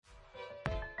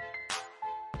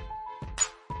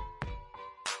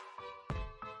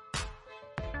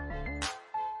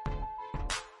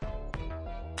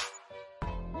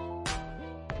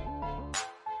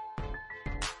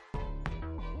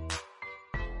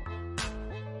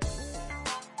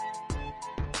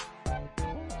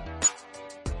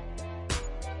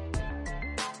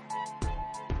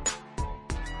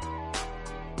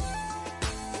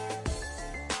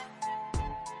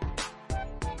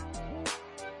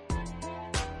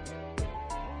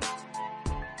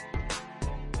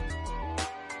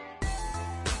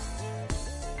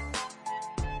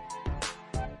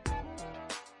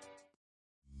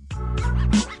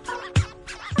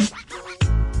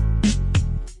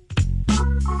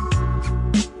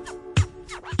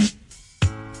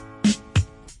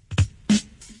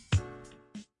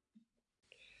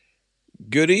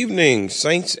Good evening,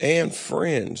 saints and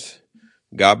friends.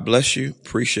 God bless you.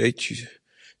 Appreciate you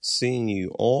seeing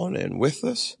you on and with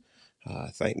us.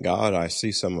 Thank God I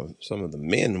see some of the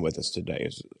men with us today.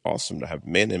 It's awesome to have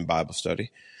men in Bible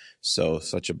study. So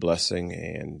such a blessing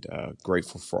and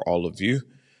grateful for all of you.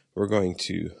 We're going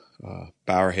to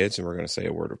bow our heads and we're going to say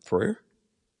a word of prayer.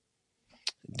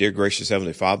 Dear gracious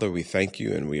Heavenly Father, we thank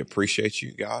you and we appreciate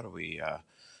you, God. We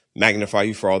magnify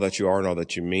you for all that you are and all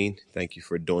that you mean. Thank you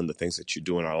for doing the things that you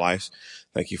do in our lives.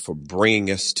 Thank you for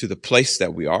bringing us to the place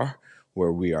that we are,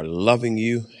 where we are loving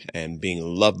you and being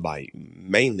loved by you,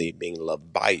 mainly being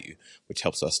loved by you, which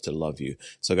helps us to love you.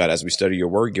 So God, as we study your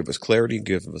word, give us clarity,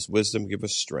 give us wisdom, give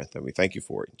us strength. And we thank you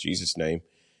for it. In Jesus' name,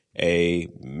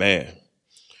 amen.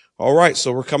 All right.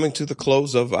 So we're coming to the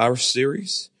close of our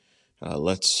series.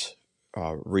 Let's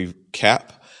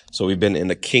recap. So we've been in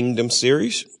the Kingdom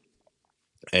series.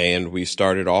 And we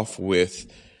started off with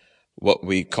what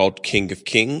we called King of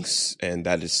Kings, and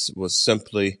that was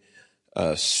simply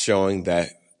showing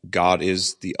that God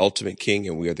is the ultimate king,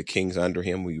 and we are the kings under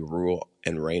him. We rule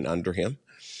and reign under him.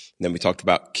 And then we talked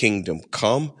about Kingdom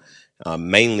Come,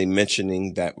 mainly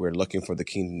mentioning that we're looking for the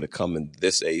kingdom to come in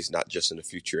this age, not just in the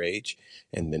future age.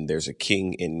 And then there's a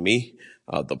king in me.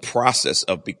 The process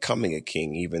of becoming a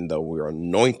king, even though we're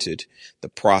anointed, the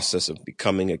process of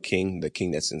becoming a king, the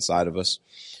king that's inside of us.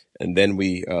 And then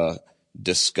we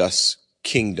discuss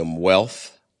kingdom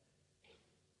wealth,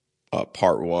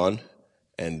 part 1,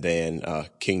 and then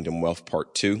kingdom wealth,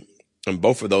 part 2. And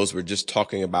both of those, we're just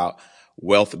talking about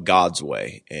wealth God's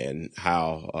way and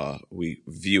how we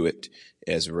view it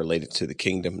as related to the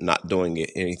kingdom, not doing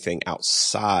anything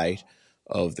outside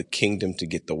of the kingdom to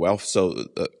get the wealth. So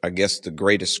I guess the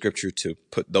greatest scripture to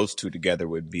put those two together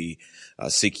would be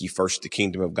seek ye first the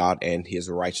kingdom of God and his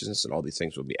righteousness, and all these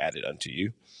things will be added unto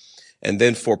you. And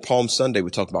then for Palm Sunday, we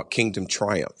talked about kingdom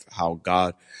triumph, how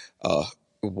God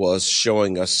was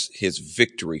showing us his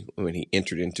victory when he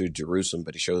entered into Jerusalem,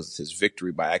 but he shows us his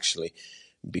victory by actually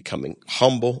becoming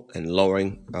humble and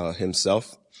lowering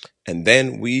himself. And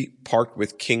then we parked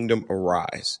with Kingdom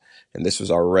Arise. And this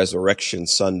was our Resurrection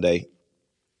Sunday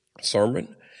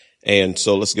sermon. And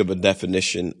so let's give a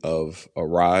definition of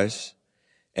arise.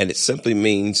 And it simply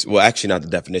means, well, actually not the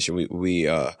definition. We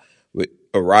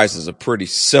arise is a pretty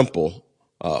simple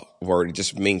word. It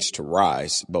just means to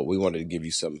rise, but we wanted to give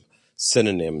you some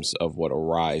synonyms of what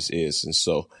arise is. And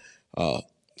so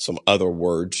some other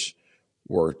words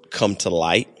were come to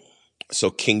light.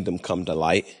 So kingdom come to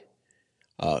light,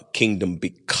 kingdom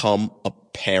become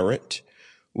apparent,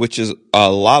 which is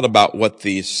a lot about what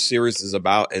the series is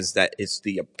about, is that it's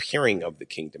the appearing of the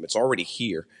kingdom. It's already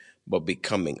here, but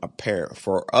becoming apparent.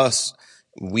 For us,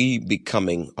 we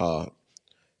becoming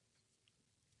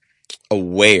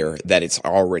aware that it's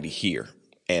already here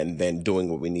and then doing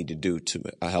what we need to do to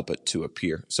help it to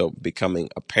appear. So becoming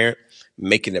apparent,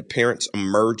 making appearance,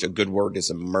 emerge. A good word is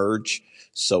emerge.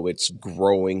 So it's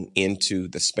growing into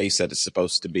the space that it's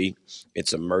supposed to be.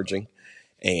 It's emerging.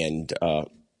 And,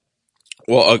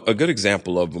 a good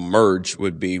example of emerge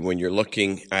would be when you're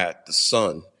looking at the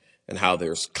sun and how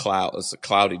there's cloud. It's a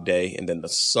cloudy day and then the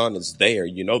sun is there.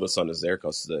 You know, the sun is there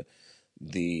because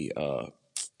the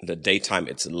daytime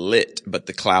it's lit, but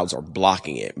the clouds are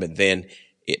blocking it. But then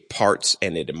it parts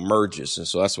and it emerges. And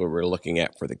so that's what we're looking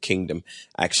at for the kingdom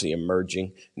actually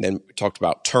emerging. And then we talked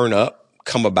about turn up,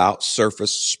 come about,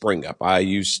 surface, spring up. I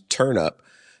use turn up,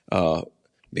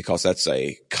 because that's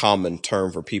a common term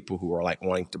for people who are like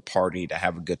wanting to party, to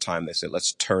have a good time. They say,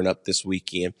 let's turn up this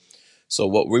weekend. So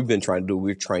what we've been trying to do,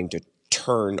 we're trying to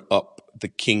turn up the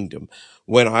kingdom.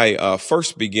 When I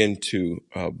first began to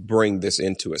bring this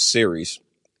into a series,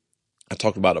 I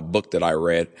talked about a book that I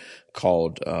read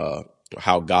called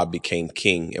How God Became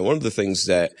King. And one of the things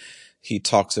that he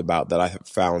talks about that I have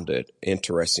found it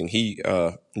interesting, he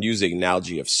used the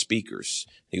analogy of speakers.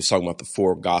 He was talking about the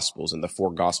four gospels, and the four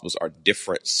gospels are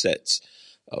different sets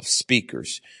of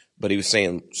speakers. But he was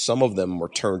saying some of them were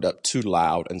turned up too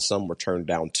loud and some were turned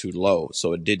down too low.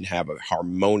 So it didn't have a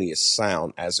harmonious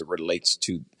sound as it relates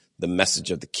to the message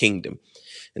of the kingdom.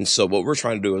 And so what we're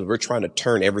trying to do is we're trying to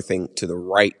turn everything to the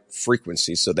right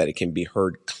frequency so that it can be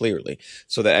heard clearly.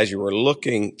 So that as you were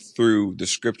looking through the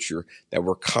scripture, that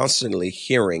we're constantly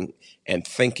hearing and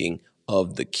thinking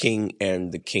of the king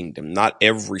and the kingdom. Not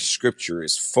every scripture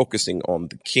is focusing on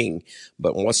the king,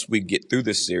 but once we get through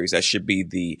this series, that should be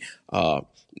the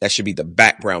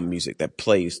background music that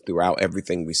plays throughout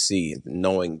everything we see,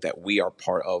 knowing that we are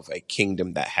part of a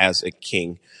kingdom that has a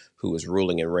king who is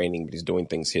ruling and reigning, but he's doing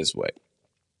things his way.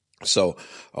 So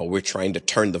we're trying to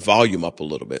turn the volume up a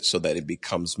little bit so that it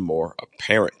becomes more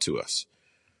apparent to us.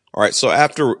 All right. So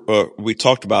after we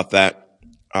talked about that,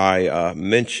 I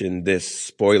mentioned this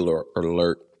spoiler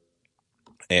alert,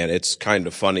 and it's kind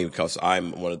of funny because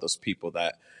I'm one of those people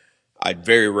that I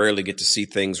very rarely get to see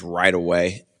things right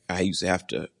away. I usually have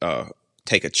to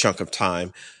take a chunk of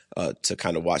time to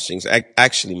kind of watch things.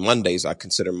 Actually, Mondays I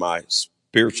consider my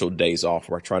spiritual days off,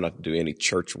 where I try not to do any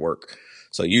church work.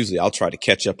 So usually I'll try to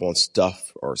catch up on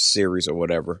stuff or series or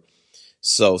whatever.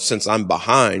 So since I'm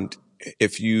behind,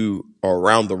 if you are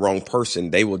around the wrong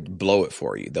person, they will blow it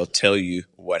for you. They'll tell you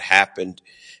what happened.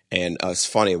 And it's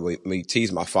funny, we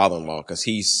tease my father-in-law because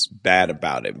he's bad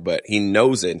about it, but he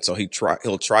knows it. And so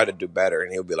he'll try to do better,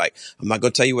 and he'll be like, I'm not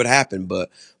going to tell you what happened, but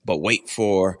wait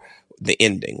for the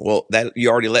ending. Well, that you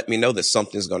already let me know that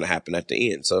something's going to happen at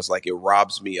the end. So it's like it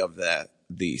robs me of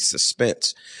the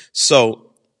suspense.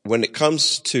 So when it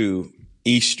comes to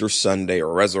Easter Sunday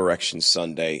or Resurrection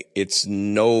Sunday, it's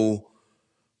no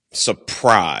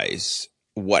surprise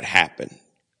what happened.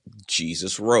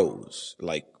 Jesus rose.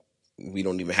 Like, we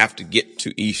don't even have to get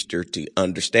to Easter to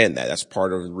understand that. That's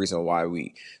part of the reason why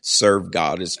we serve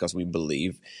God, is because we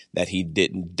believe that he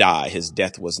didn't die. His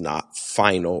death was not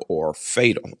final or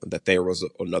fatal, that there was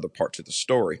another part to the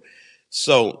story.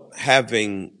 So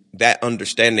having that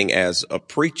understanding as a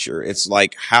preacher, it's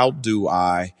like, how do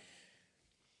I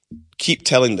keep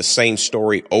telling the same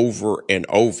story over and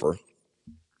over,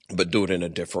 but do it in a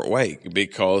different way?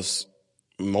 Because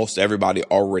most everybody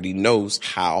already knows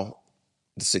how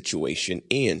the situation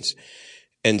ends.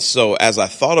 And so as I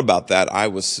thought about that, I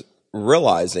was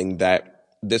realizing that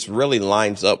this really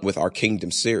lines up with our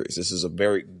Kingdom series. This is a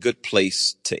very good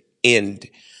place to end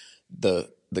the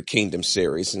Kingdom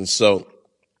series. And so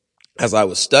as I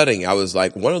was studying, I was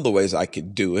like, one of the ways I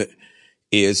could do it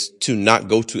is to not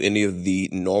go to any of the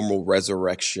normal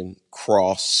resurrection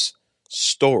cross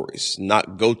stories,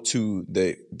 not go to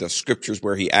the scriptures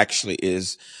where he actually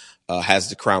has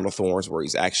the crown of thorns, where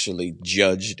he's actually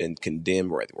judged and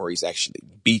condemned, where he's actually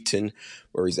beaten,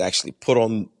 where he's actually put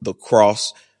on the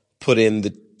cross, put in the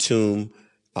tomb,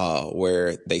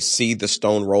 where they see the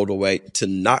stone rolled away, to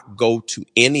not go to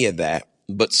any of that,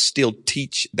 but still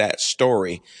teach that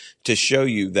story to show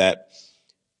you that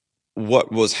what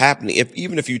was happening,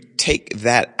 even if you take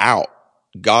that out,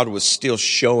 God was still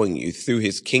showing you through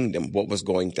his kingdom what was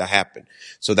going to happen.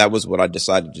 So that was what I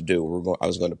decided to do. I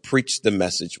was going to preach the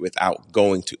message without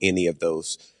going to any of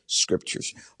those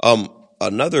scriptures.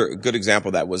 Another good example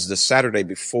of that was the Saturday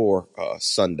before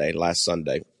last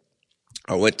Sunday,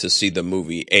 I went to see the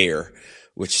movie Air,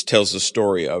 which tells the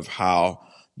story of how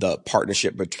the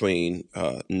partnership between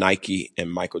Nike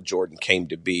and Michael Jordan came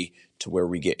to be, to where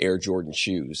we get Air Jordan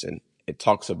shoes. And it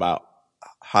talks about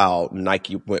how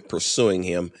Nike went pursuing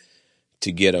him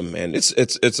to get him. And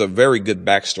it's a very good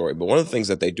backstory. But one of the things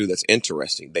that they do that's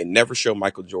interesting, they never show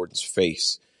Michael Jordan's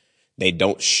face. They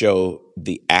don't show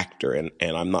the actor. And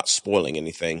I'm not spoiling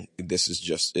anything. This is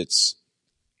just, it's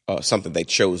something they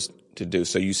chose to do.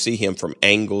 So you see him from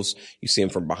angles, you see him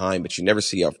from behind, but you never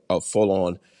see a full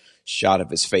on shot of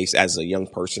his face as a young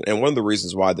person. And one of the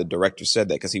reasons why the director said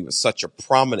that, because he was such a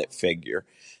prominent figure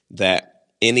that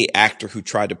any actor who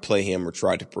tried to play him or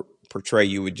tried to portray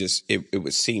you would just, it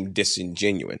would seem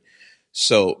disingenuous.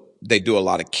 So they do a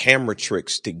lot of camera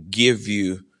tricks to give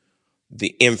you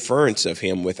the inference of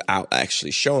him without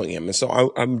actually showing him. And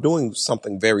so I'm doing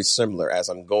something very similar as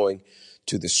I'm going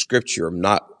to the scripture. I'm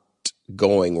not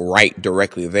going right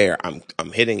directly there.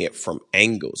 I'm hitting it from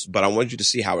angles, but I want you to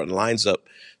see how it lines up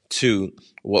to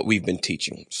what we've been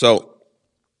teaching. So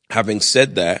having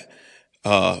said that,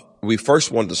 we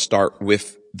first wanted to start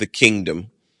with the kingdom,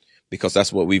 because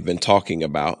that's what we've been talking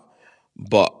about.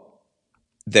 But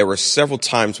there were several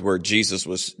times where Jesus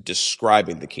was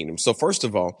describing the kingdom. So first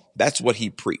of all, that's what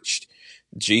he preached.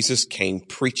 Jesus came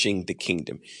preaching the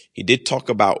kingdom. He did talk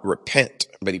about repent,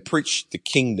 but he preached the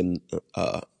kingdom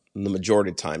the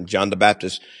majority of the time. John the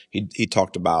Baptist, he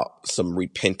talked about some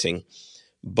repenting,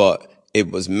 but it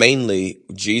was mainly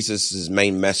Jesus's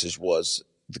main message was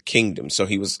the kingdom. So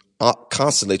he was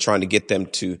constantly trying to get them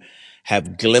to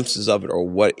have glimpses of it, or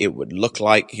what it would look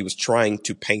like. He was trying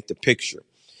to paint the picture.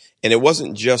 And it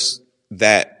wasn't just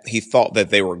that he thought that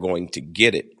they were going to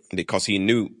get it, because he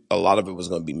knew a lot of it was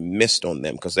going to be missed on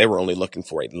them, because they were only looking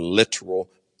for a literal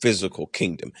physical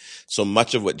kingdom. So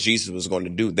much of what Jesus was going to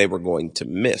do, they were going to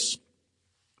miss.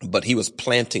 But he was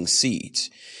planting seeds.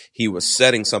 He was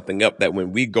setting something up that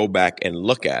when we go back and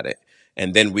look at it,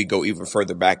 and then we go even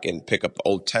further back and pick up the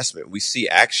Old Testament, we see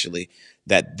actually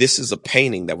that this is a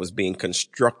painting that was being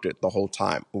constructed the whole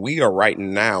time. We are right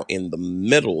now in the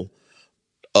middle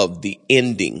of the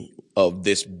ending of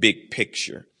this big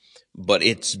picture, but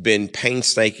it's been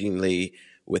painstakingly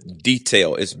with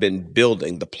detail. It's been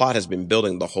building. The plot has been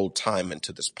building the whole time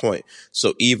into this point.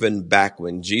 So even back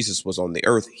when Jesus was on the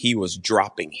earth, he was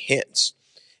dropping hints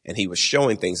and he was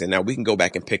showing things. And now we can go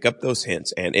back and pick up those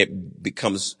hints, and it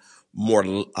becomes more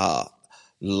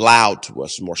loud to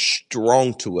us, more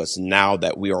strong to us now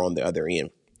that we are on the other end.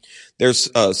 There's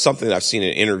something that I've seen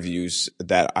in interviews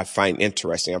that I find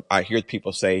interesting. I hear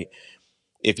people say,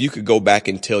 if you could go back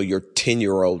and tell your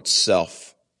 10-year-old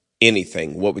self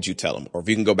anything, what would you tell them? Or if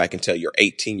you can go back and tell your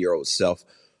 18-year-old self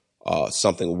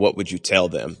something, what would you tell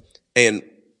them? And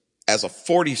as a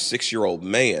 46-year-old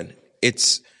man,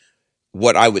 it's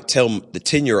what I would tell the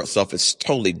 10-year-old self is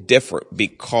totally different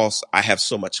because I have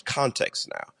so much context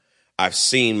now. I've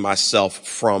seen myself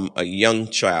from a young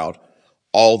child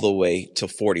all the way to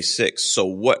 46. So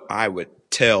what I would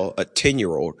tell a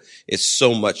 10-year-old is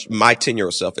so much, my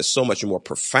 10-year-old self is so much more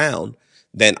profound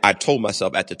than I told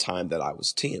myself at the time that I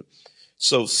was 10.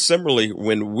 So similarly,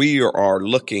 when we are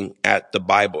looking at the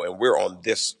Bible and we're on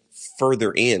this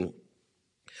further in,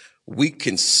 we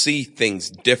can see things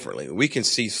differently. We can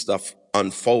see stuff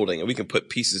unfolding and we can put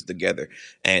pieces together,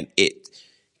 and it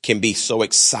can be so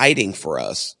exciting for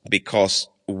us because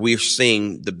we're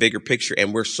seeing the bigger picture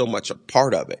and we're so much a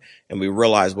part of it, and we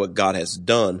realize what God has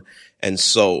done. And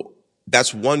so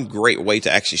that's one great way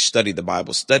to actually study the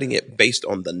Bible, studying it based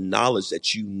on the knowledge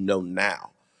that you know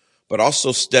now, but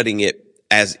also studying it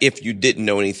as if you didn't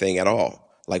know anything at all.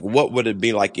 Like, what would it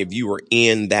be like if you were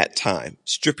in that time?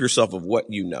 Strip yourself of what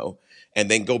you know and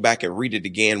then go back and read it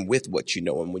again with what you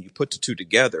know. And when you put the two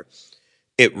together,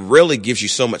 it really gives you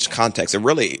so much context. It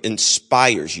really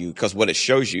inspires you because what it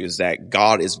shows you is that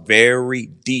God is very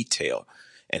detailed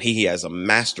and he has a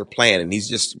master plan, and he's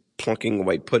just plunking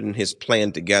away, putting his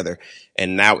plan together.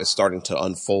 And now it's starting to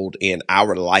unfold in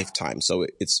our lifetime. So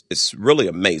it's really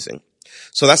amazing.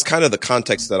 So that's kind of the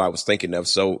context that I was thinking of.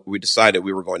 So we decided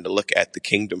we were going to look at the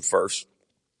kingdom first.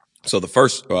 So the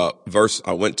first verse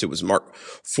I went to was Mark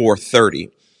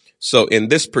 4:30. So in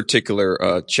this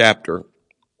particular chapter,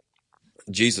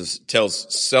 Jesus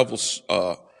tells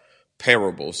several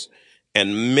parables,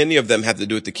 and many of them have to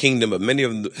do with the kingdom, but many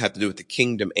of them have to do with the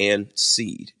kingdom and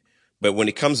seed. But when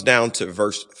it comes down to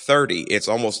verse 30, it's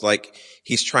almost like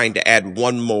he's trying to add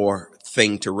one more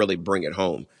thing to really bring it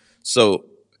home. So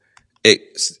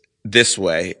it's this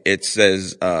way. It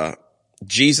says,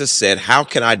 Jesus said, "How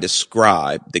can I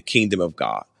describe the kingdom of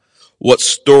God? What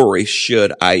story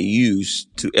should I use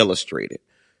to illustrate it?"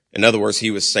 In other words, he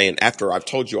was saying, after I've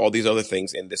told you all these other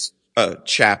things in this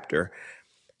chapter,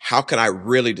 how can I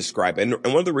really describe it? And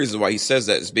one of the reasons why he says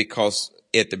that is because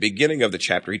at the beginning of the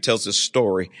chapter, he tells this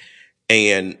story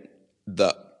and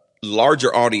the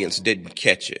larger audience didn't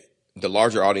catch it. The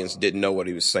larger audience didn't know what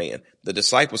he was saying. The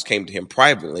disciples came to him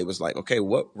privately. It was like, okay,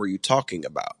 what were you talking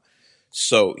about?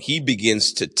 So he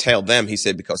begins to tell them, he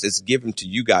said, because it's given to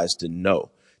you guys to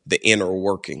know the inner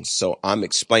workings. So I'm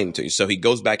explaining to you. So he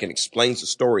goes back and explains the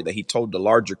story that he told the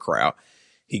larger crowd.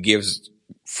 He gives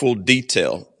full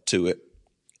detail to it,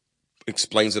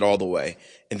 explains it all the way.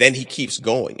 And then he keeps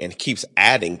going and keeps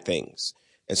adding things.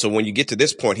 And so when you get to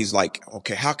this point, he's like,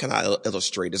 okay, how can I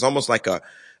illustrate? It's almost like a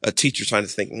teacher trying to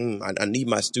think, I need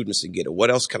my students to get it.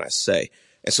 What else can I say?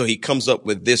 And so he comes up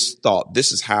with this thought.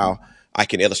 This is how I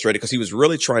can illustrate it, because he was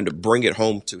really trying to bring it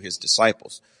home to his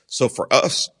disciples. So for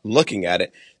us looking at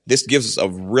it, this gives us a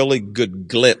really good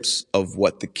glimpse of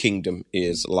what the kingdom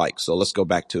is like. So let's go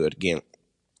back to it again.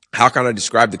 How can I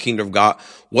describe the kingdom of God?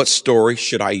 What story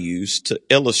should I use to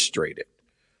illustrate it?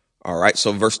 All right.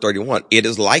 So verse 31, it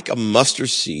is like a mustard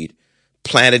seed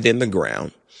planted in the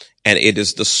ground, and it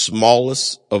is the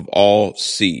smallest of all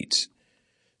seeds.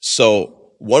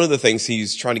 So one of the things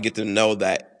he's trying to get them to know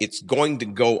that it's going to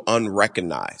go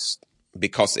unrecognized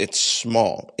because it's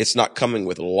small. It's not coming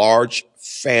with large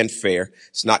fanfare.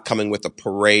 It's not coming with a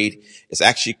parade. It's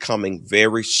actually coming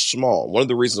very small. One of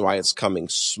the reasons why it's coming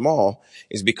small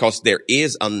is because there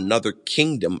is another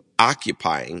kingdom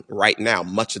occupying right now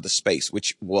much of the space,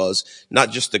 which was not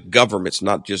just the governments,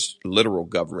 not just literal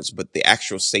governments, but the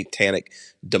actual satanic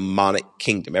demonic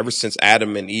kingdom. Ever since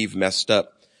Adam and Eve messed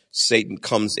up, Satan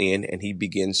comes in and he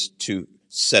begins to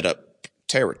set up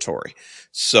territory.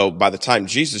 So by the time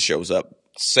Jesus shows up,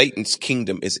 Satan's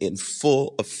kingdom is in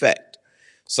full effect.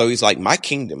 So he's like, my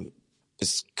kingdom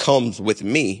comes with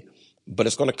me, but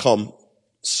it's going to come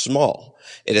small.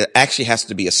 It actually has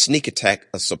to be a sneak attack,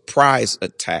 a surprise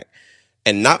attack.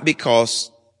 And not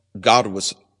because God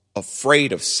was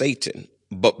afraid of Satan,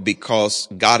 but because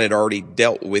God had already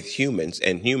dealt with humans,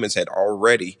 and humans had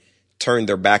already turned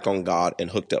their back on God and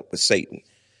hooked up with Satan.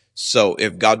 So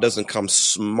if God doesn't come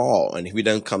small and if he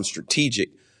doesn't come strategic,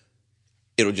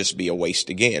 it'll just be a waste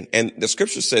again. And the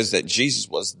scripture says that Jesus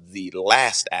was the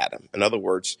last Adam. In other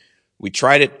words, we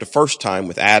tried it the first time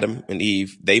with Adam and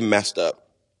Eve. They messed up.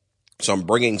 So I'm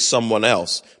bringing someone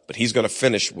else, but he's going to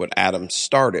finish what Adam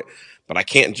started. But I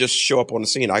can't just show up on the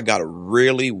scene. I got to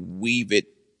really weave it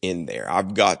in there.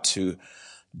 I've got to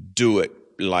do it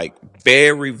like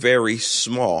very, very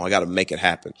small. I got to make it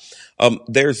happen.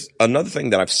 There's another thing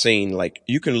that I've seen, like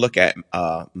you can look at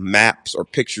maps or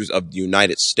pictures of the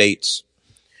United States,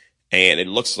 and it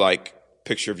looks like a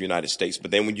picture of the United States. But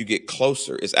then when you get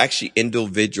closer, it's actually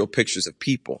individual pictures of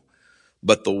people.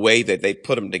 But the way that they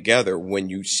put them together, when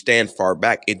you stand far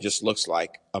back, it just looks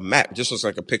like a map. It just looks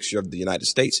like a picture of the United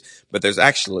States. But there's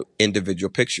actually individual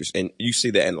pictures. And you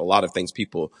see that in a lot of things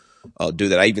people do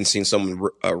that. I even seen someone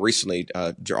recently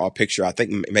draw a picture, I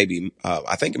think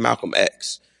Malcolm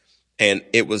X. And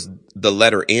it was the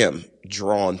letter M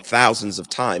drawn thousands of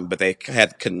times, but they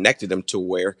had connected them to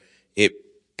where it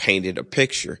painted a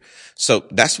picture. So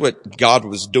that's what God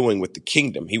was doing with the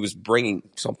kingdom. He was bringing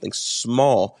something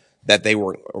small that they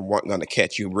weren't going to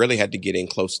catch. You really had to get in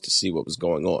close to see what was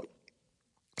going on.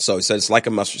 So he said, it's like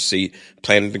a mustard seed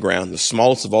planted in the ground, the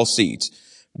smallest of all seeds.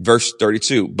 Verse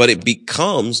 32, but it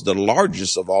becomes the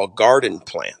largest of all garden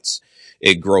plants.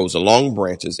 It grows along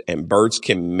branches and birds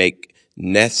can make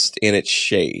nests in its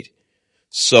shade.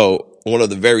 So one of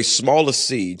the very smallest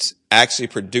seeds actually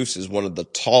produces one of the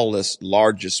tallest,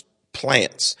 largest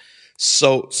plants.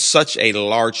 So such a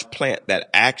large plant that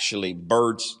actually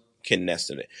birds can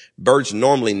nest in it. Birds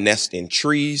normally nest in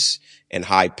trees and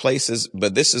high places,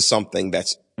 but this is something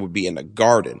that's would be in a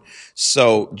garden.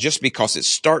 So just because it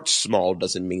starts small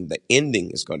doesn't mean the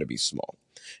ending is going to be small.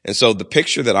 And so the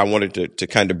picture that I wanted to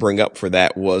kind of bring up for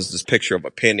that was this picture of a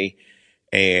penny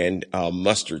and a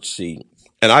mustard seed.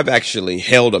 And I've actually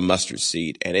held a mustard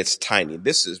seed and it's tiny.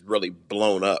 This is really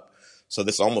blown up. So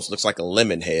this almost looks like a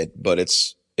lemon head, but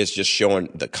it's just showing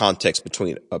the context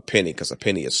between a penny because a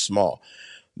penny is small.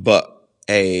 But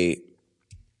a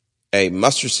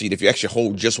mustard seed, if you actually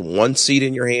hold just one seed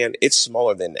in your hand, it's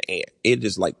smaller than the ant. It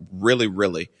is like really,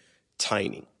 really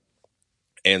tiny.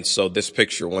 And so this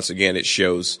picture, once again, it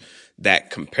shows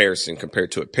that comparison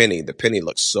compared to a penny. The penny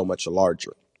looks so much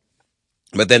larger.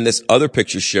 But then this other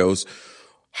picture shows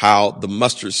how the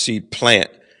mustard seed plant,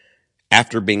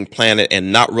 after being planted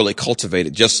and not really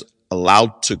cultivated, just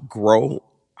allowed to grow,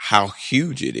 how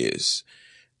huge it is.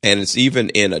 And it's even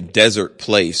in a desert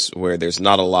place where there's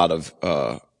not a lot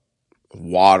of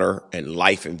water and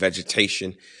life and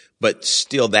vegetation, but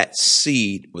still that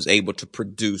seed was able to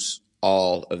produce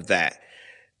all of that.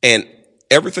 And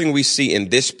everything we see in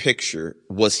this picture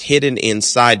was hidden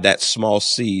inside that small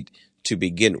seed to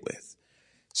begin with.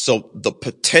 So the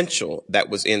potential that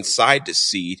was inside the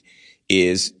seed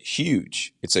is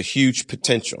huge. It's a huge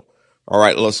potential. All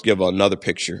right, let's give another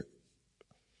picture.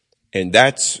 And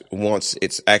that's once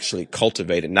it's actually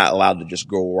cultivated, not allowed to just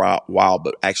grow wild,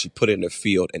 but actually put in the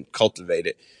field and cultivate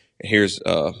it. And here's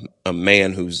a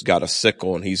man who's got a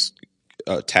sickle and he's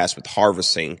tasked with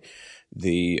harvesting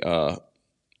the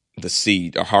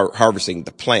seed or harvesting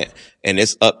the plant, and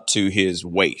it's up to his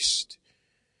waist.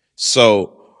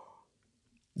 So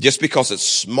just because it's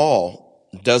small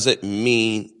doesn't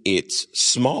mean it's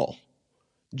small.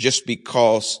 Just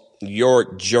because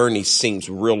your journey seems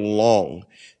real long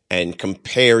and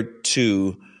compared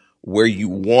to where you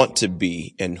want to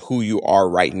be and who you are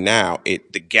right now,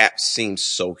 the gap seems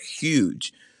so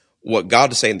huge. What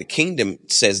God is saying, the kingdom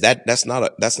says that's not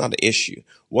an issue.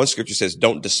 One scripture says,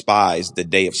 don't despise the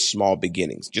day of small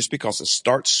beginnings. Just because it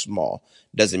starts small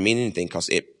doesn't mean anything because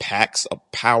it packs a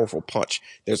powerful punch.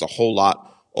 There's a whole lot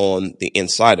on the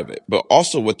inside of it. But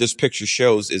also what this picture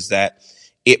shows is that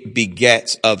it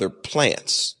begets other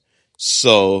plants.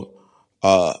 So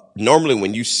normally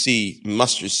when you see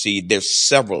mustard seed, there's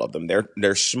several of them.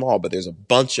 They're small, but there's a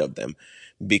bunch of them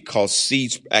because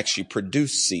seeds actually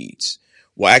produce seeds.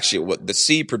 Well, actually what the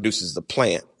seed produces the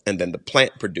plant, and then the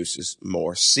plant produces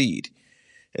more seed.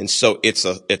 And so it's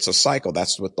a cycle.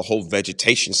 That's what the whole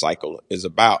vegetation cycle is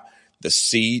about. The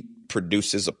seed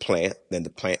produces a plant, then the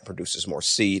plant produces more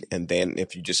seed. And then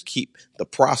if you just keep the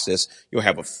process, you'll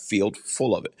have a field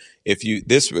full of it.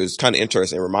 This was kind of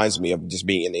interesting. It reminds me of just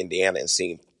being in Indiana and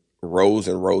seeing rows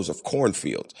and rows of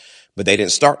cornfields, but they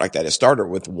didn't start like that. It started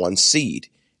with one seed,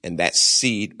 and that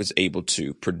seed was able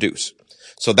to produce.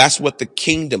 So that's what the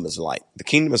kingdom is like. The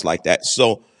kingdom is like that.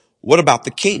 So what about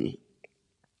the king?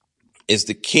 Is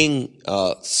the king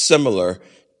similar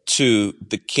to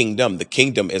the kingdom? The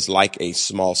kingdom is like a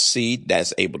small seed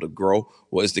that's able to grow.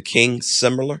 Well, is the king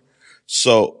similar?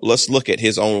 So let's look at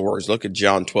his own words. Look at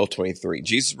John 12:23.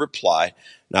 Jesus replied,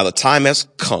 now the time has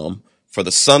come for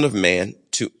the Son of Man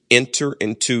to enter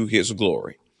into his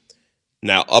glory.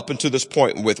 Now, up until this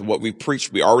point with what we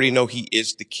preached, we already know he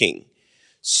is the king.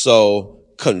 So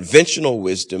conventional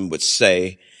wisdom would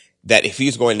say that if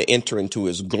he's going to enter into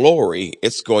his glory,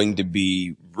 it's going to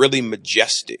be really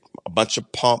majestic, a bunch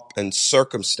of pomp and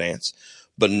circumstance.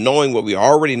 But knowing what we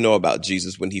already know about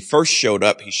Jesus, when he first showed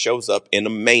up, he shows up in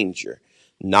a manger,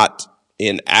 not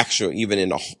in actual, even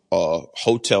in a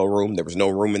hotel room. There was no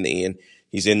room in the inn.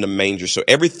 He's in the manger. So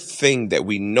everything that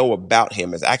we know about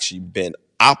him has actually been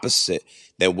opposite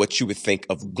than what you would think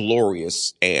of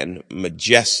glorious and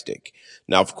majestic.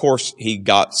 Now, of course, he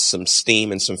got some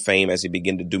steam and some fame as he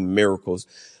began to do miracles,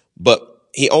 but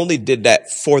he only did that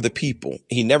for the people.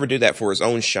 He never did that for his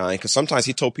own shine, because sometimes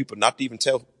he told people not to even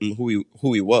tell who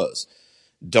he was.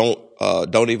 Don't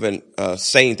even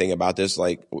say anything about this.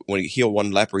 Like when he healed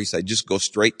one leper, he said, just go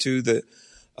straight to the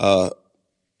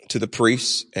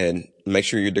priests and make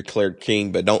sure you're declared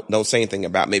king, but don't say anything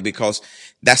about me, because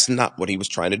that's not what he was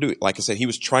trying to do. Like I said, he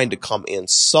was trying to come in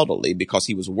subtly because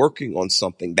he was working on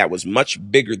something that was much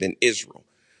bigger than Israel,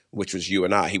 which was you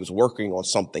and I. He was working on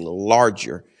something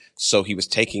larger. So he was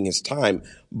taking his time.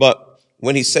 But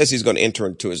when he says he's going to enter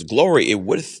into his glory, it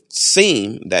would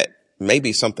seem that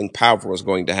maybe something powerful is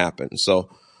going to happen. So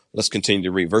let's continue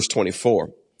to read verse 24.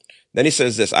 Then he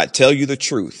says this, I tell you the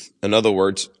truth. In other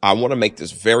words, I want to make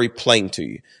this very plain to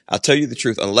you. I'll tell you the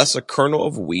truth. Unless a kernel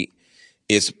of wheat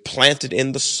is planted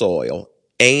in the soil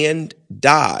and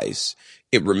dies,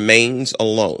 it remains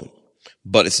alone.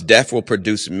 But its death will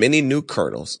produce many new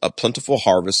kernels, a plentiful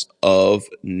harvest of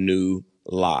new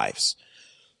lives.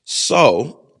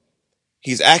 So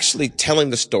he's actually telling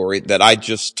the story that I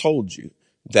just told you,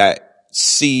 that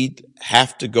seed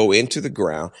have to go into the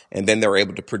ground and then they're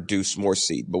able to produce more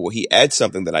seed. But what he adds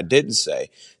something that I didn't say,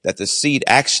 that the seed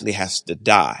actually has to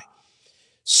die.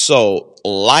 So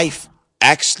life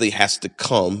actually has to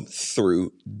come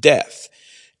through death.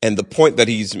 And the point that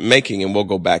he's making, and we'll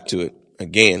go back to it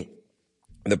again,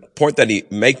 the point that he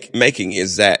making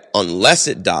is that unless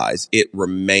it dies, it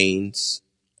remains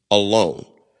alone.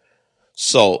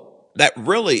 So that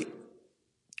really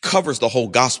covers the whole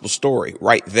gospel story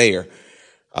right there.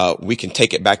 We can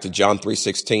take it back to John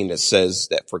 3:16 that says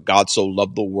that for God so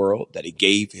loved the world that he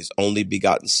gave his only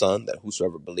begotten son, that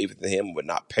whosoever believeth in him would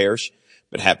not perish,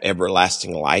 but have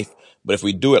everlasting life. But if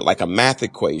we do it like a math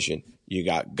equation, you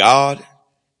got God,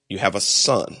 you have a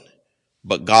son,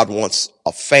 but God wants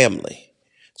a family.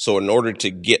 So in order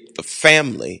to get the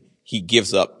family, he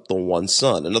gives up the one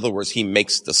son. In other words, he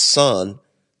makes the son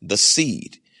the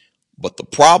seed. But the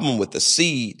problem with the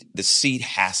seed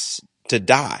has to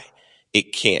die.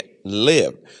 It can't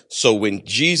live. So when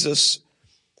Jesus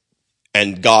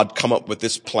and God come up with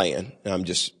this plan, and I'm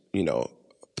just,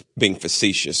 being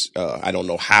facetious. I don't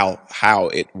know how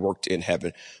it worked in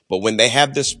heaven, but when they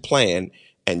have this plan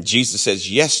and Jesus says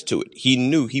yes to it, he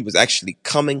knew he was actually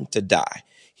coming to die.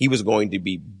 He was going to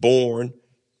be born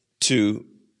to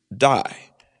die.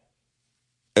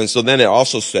 And so then it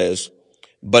also says,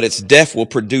 but its death will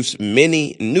produce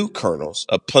many new kernels,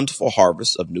 a plentiful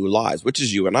harvest of new lives, which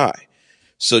is you and I.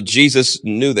 So Jesus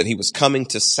knew that he was coming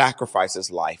to sacrifice his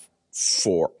life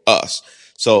for us.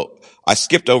 So I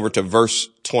skipped over to verse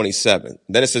 27.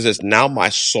 Then it says this, now my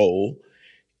soul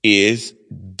is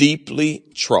deeply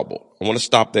troubled. I want to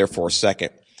stop there for a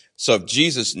second. So if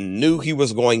Jesus knew he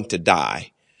was going to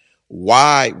die,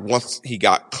 why, once he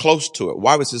got close to it,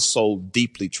 why was his soul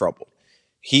deeply troubled?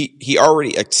 He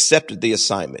already accepted the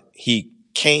assignment. He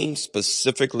came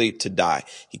specifically to die.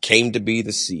 He came to be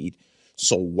the seed.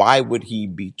 So why would he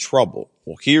be troubled?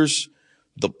 Well, here's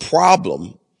the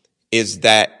problem, is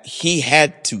that he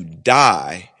had to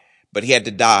die, but he had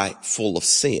to die full of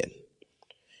sin.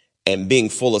 And being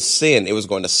full of sin, it was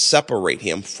going to separate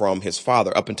him from his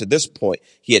father. Up until this point,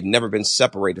 he had never been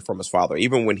separated from his father.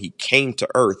 Even when he came to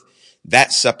earth,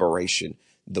 that separation,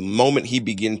 the moment he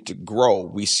began to grow,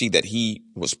 we see that he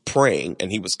was praying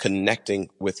and he was connecting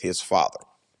with his father.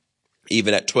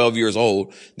 Even at 12 years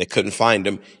old, they couldn't find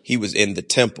him. He was in the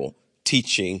temple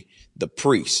teaching the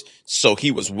priests. So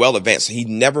he was well advanced. He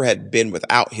never had been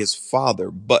without his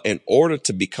father. But in order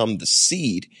to become the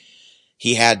seed,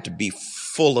 he had to be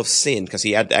full of sin, because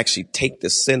he had to actually take the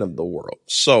sin of the world.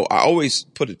 So I always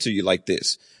put it to you like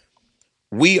this.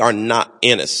 We are not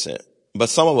innocent, but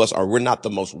some of us we're not the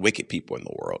most wicked people in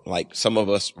the world. Like some of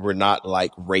us, we're not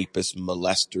like rapists,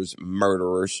 molesters,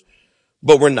 murderers,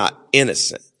 but we're not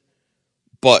innocent.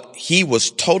 But he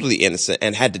was totally innocent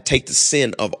and had to take the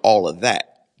sin of all of that.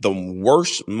 The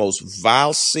worst, most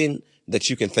vile sin that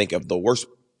you can think of, the worst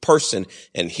person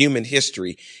in human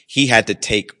history, he had to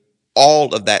take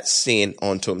all of that sin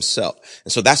onto himself.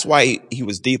 And so that's why he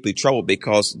was deeply troubled,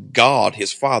 because God,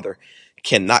 his father,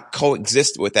 cannot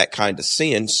coexist with that kind of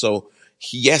sin. So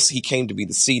yes, he came to be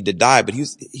the seed to die, but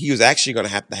he was actually going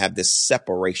to have this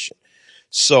separation.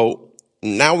 So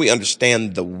now we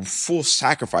understand the full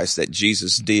sacrifice that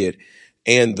Jesus did.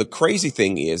 And the crazy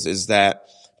thing is that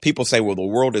people say, well, the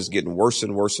world is getting worse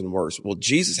and worse and worse. Well,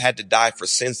 Jesus had to die for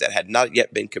sins that had not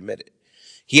yet been committed.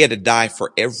 He had to die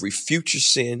for every future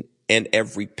sin and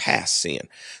every past sin.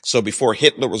 So before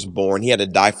Hitler was born, he had to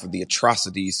die for the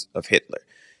atrocities of Hitler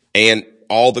and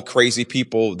all the crazy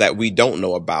people that we don't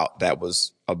know about that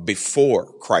was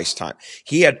before Christ's time.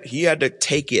 He had to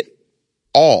take it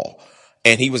all.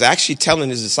 And he was actually telling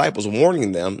his disciples,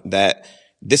 warning them that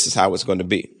this is how it's going to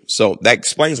be. So that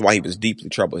explains why he was deeply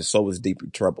troubled. His soul was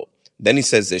deeply troubled. Then he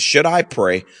says this, should I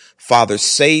pray, Father,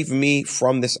 save me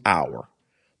from this hour?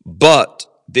 But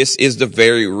this is the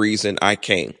very reason I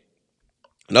came.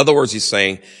 In other words, he's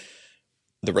saying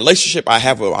the relationship I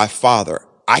have with my father,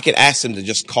 I can ask him to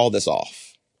just call this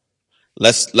off.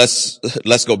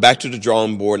 Let's go back to the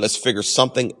drawing board. Let's figure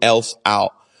something else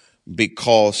out,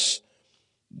 because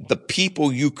the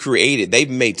people you created, they've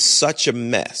made such a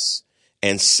mess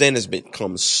and sin has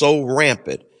become so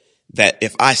rampant that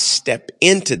if I step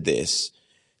into this,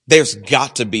 there's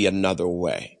got to be another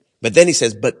way. But then he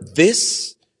says, but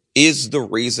this is the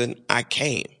reason I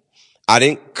came. I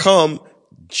didn't come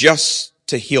just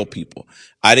to heal people.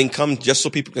 I didn't come just so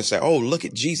people can say, oh, look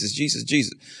at Jesus, Jesus,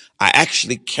 Jesus. I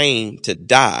actually came to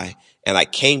die, and I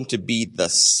came to be the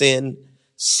sin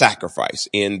sacrifice.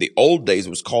 In the old days,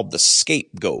 it was called the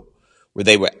scapegoat, where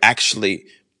they would actually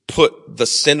put the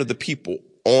sin of the people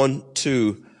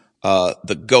onto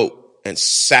the goat and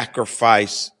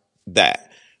sacrifice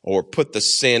that, or put the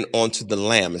sin onto the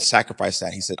lamb and sacrifice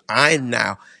that. He said, I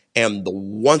now am the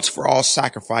once for all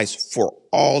sacrifice for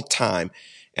all time,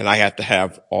 and I have to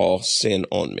have all sin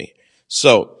on me.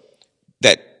 So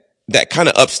that kind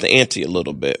of ups the ante a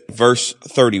little bit. Verse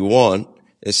 31,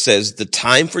 it says, the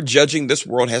time for judging this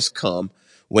world has come,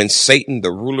 when Satan,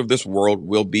 the ruler of this world,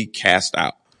 will be cast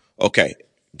out. Okay,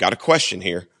 got a question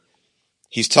here.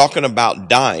 He's talking about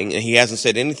dying, and he hasn't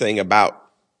said anything about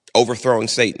overthrowing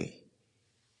Satan.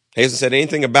 He hasn't said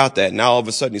anything about that. Now all of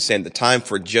a sudden he's saying the time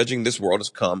for judging this world has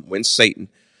come, when Satan,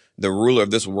 the ruler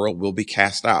of this world, will be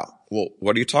cast out. Well,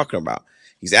 what are you talking about?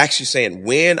 He's actually saying,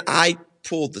 when I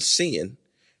pull the sin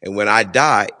and when I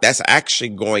die, that's actually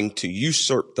going to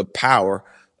usurp the power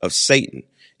of Satan.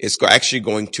 It's actually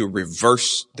going to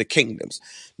reverse the kingdoms,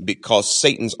 because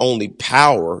Satan's only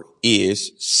power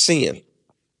is sin.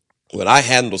 When I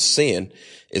handle sin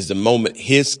is the moment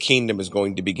his kingdom is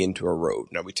going to begin to erode.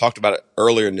 Now, we talked about it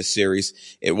earlier in the series.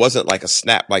 It wasn't like a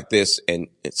snap like this and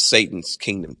it's Satan's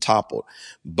kingdom toppled,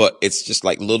 but it's just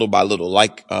like little by little,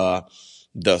 like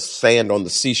the sand on the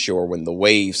seashore when the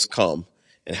waves come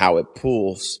and how it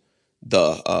pulls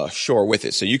the shore with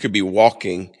it. So you could be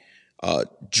walking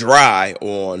dry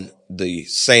on the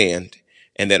sand,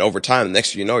 and then over time, the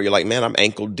next thing you know, you're like, man, I'm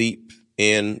ankle deep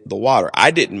in the water.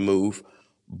 I didn't move,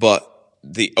 but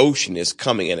the ocean is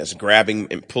coming and it's grabbing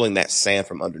and pulling that sand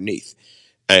from underneath.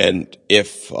 And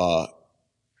if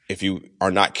you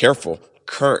are not careful,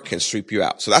 current can sweep you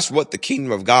out. So that's what the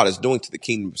kingdom of God is doing to the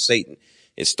kingdom of Satan.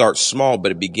 It starts small,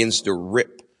 but it begins to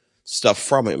rip stuff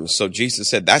from him. So Jesus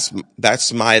said,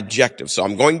 that's my objective. So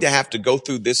I'm going to have to go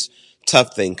through this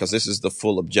tough thing, because this is the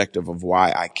full objective of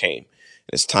why I came.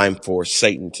 It's time for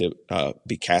Satan to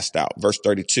be cast out. Verse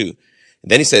 32. And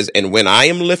then he says, and when I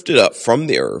am lifted up from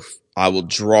the earth, I will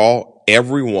draw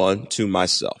everyone to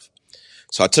myself.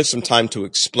 So I took some time to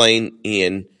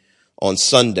explain on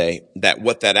Sunday that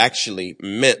what that actually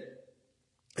meant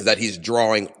is that he's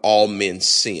drawing all men's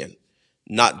sin,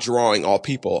 not drawing all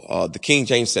people. The King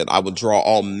James said, I will draw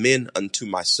all men unto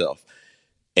myself.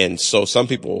 And so some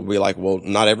people will be like, well,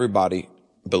 not everybody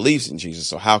believes in Jesus,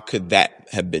 so how could that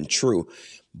have been true?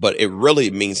 But it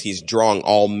really means he's drawing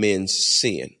all men's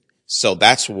sin. So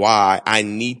that's why I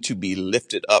need to be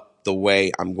lifted up the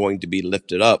way I'm going to be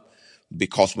lifted up,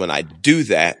 because when I do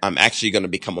that, I'm actually going to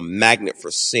become a magnet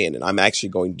for sin, and I'm actually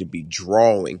going to be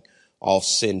drawing all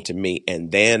sin to me.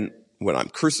 And then when I'm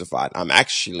crucified, I'm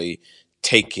actually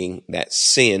taking that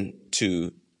sin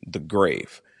to the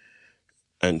grave.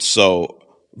 And so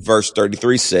verse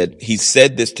 33 said, he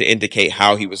said this to indicate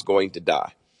how he was going to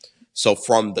die. So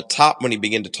from the top, when he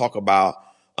began to talk about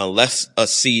unless a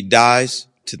seed dies,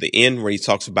 to the end where he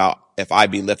talks about if I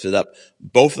be lifted up,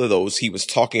 both of those, he was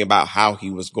talking about how he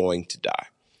was going to die.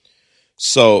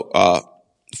 So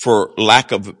for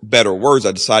lack of better words,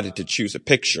 I decided to choose a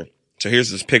picture. So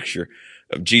here's this picture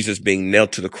of Jesus being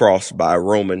nailed to the cross by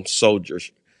Roman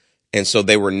soldiers. And so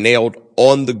they were nailed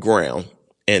on the ground,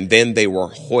 and then they were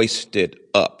hoisted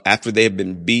up. After they had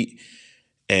been beat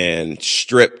and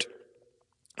stripped,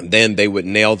 then they would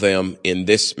nail them in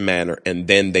this manner, and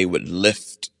then they would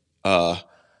lift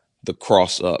the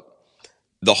cross up.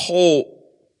 The whole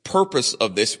purpose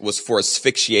of this was for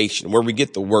asphyxiation, where we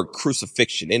get the word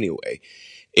crucifixion anyway.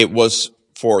 It was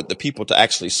for the people to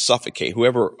actually suffocate.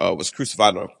 Whoever was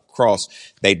crucified on a cross,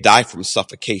 they died from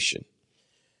suffocation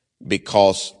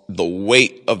because the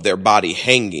weight of their body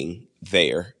hanging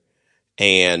there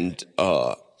and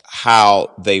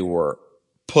how they were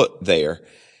put there,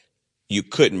 you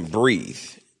couldn't breathe,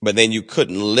 but then you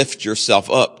couldn't lift yourself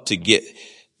up to get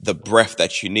the breath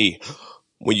that you need.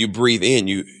 When you breathe in,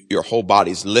 your whole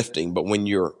body's lifting, but when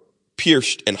you're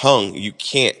pierced and hung, you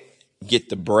can't get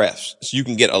the breath. So you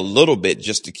can get a little bit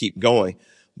just to keep going,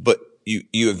 but you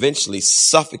eventually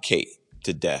suffocate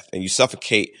to death, and you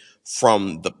suffocate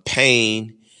from the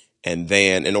pain. And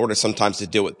then in order sometimes to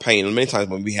deal with pain, and many times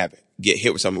when we get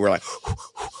hit with something, we're like,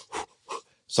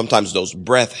 sometimes those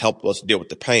breaths help us deal with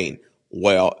the pain.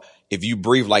 Well, if you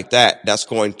breathe like that, that's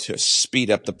going to speed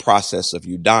up the process of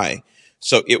you dying.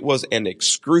 So it was an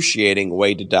excruciating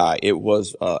way to die. It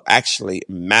was actually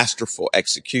masterful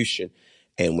execution.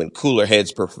 And when cooler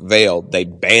heads prevailed, they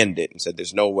banned it and said,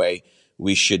 there's no way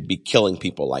we should be killing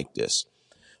people like this.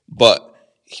 But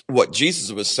what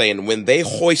Jesus was saying, when they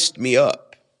hoist me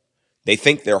up, they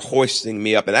think they're hoisting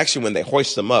me up. And actually, when they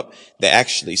hoist them up, they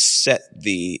actually set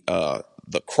the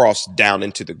cross down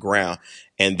into the ground.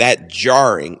 And that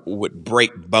jarring would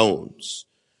break bones,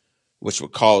 which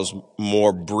would cause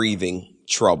more breathing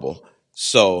trouble.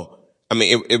 So, I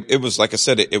mean, it was, like I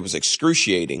said, it was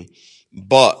excruciating.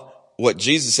 But what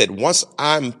Jesus said, once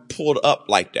I'm pulled up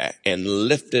like that and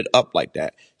lifted up like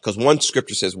that, because one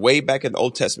scripture says way back in the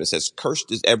Old Testament, it says,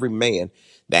 cursed is every man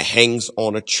that hangs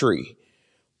on a tree,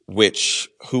 which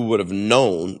who would have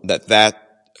known that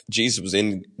Jesus was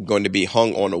going to be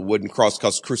hung on a wooden cross,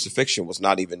 because crucifixion was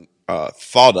not even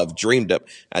thought of, dreamed up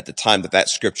at the time that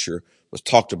scripture was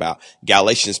talked about.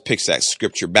 Galatians picks that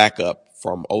scripture back up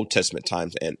from Old Testament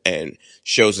times and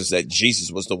shows us that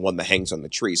Jesus was the one that hangs on the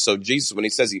tree. So Jesus, when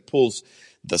he says he pulls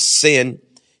the sin,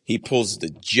 he pulls the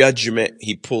judgment,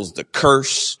 he pulls the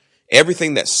curse,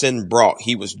 everything that sin brought,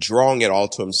 he was drawing it all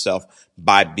to himself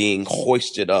by being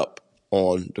hoisted up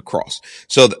on the cross.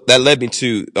 So that led me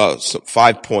to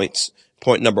 5 points.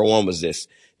 Point number 1 was this: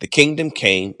 the kingdom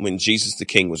came when Jesus the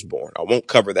King was born. I won't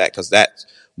cover that because that's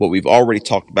what we've already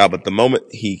talked about. But the moment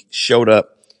he showed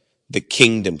up, the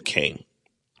kingdom came.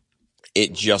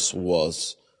 It just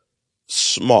was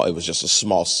small. It was just a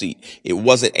small seed. It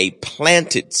wasn't a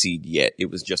planted seed yet. It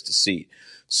was just a seed.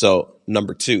 So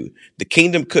number 2, the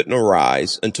kingdom couldn't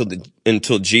arise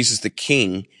until Jesus the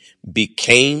King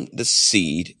became the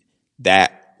seed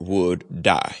that would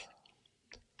die.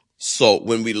 So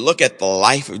when we look at the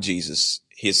life of Jesus,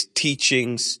 his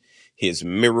teachings, his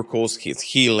miracles, his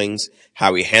healings,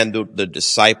 how he handled the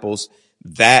disciples,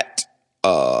 that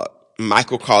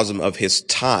microcosm of his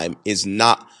time is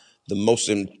not the most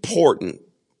important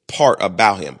part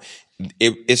about him.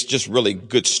 It's just really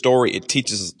good story. It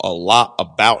teaches us a lot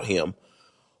about him,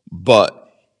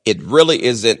 but it really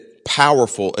isn't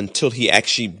powerful until he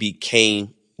actually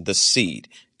became the seed.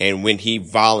 And when he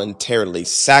voluntarily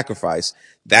sacrificed,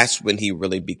 that's when he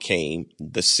really became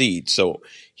the seed. So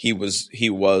he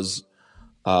wasn't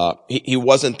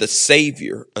the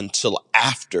savior until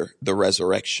after the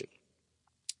resurrection.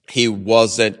 He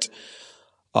wasn't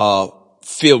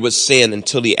filled with sin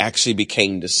until he actually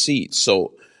became the seed.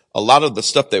 So a lot of the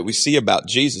stuff that we see about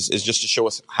Jesus is just to show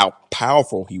us how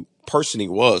powerful person he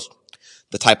was,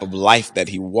 the type of life that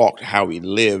he walked, how he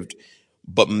lived.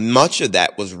 But much of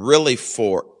that was really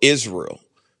for Israel.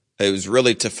 It was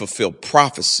really to fulfill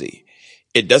prophecy.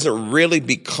 It doesn't really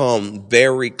become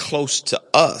very close to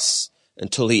us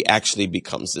until he actually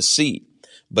becomes the seed.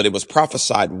 But it was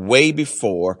prophesied way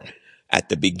before. At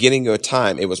the beginning of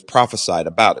time, it was prophesied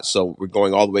about it. So we're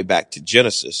going all the way back to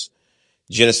Genesis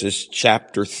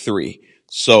chapter 3.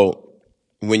 So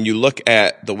when you look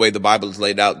at the way the Bible is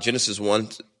laid out, Genesis 1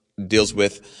 deals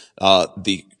with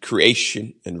the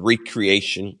creation and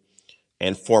recreation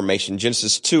and formation.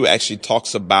 Genesis 2 actually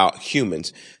talks about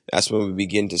humans. That's when we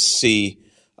begin to see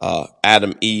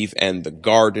Adam, Eve, and the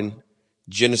garden.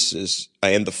 Genesis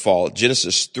and the fall.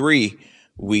 Genesis 3,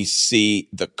 we see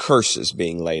the curses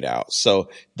being laid out. So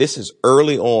this is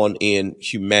early on in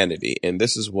humanity, and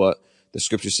this is what the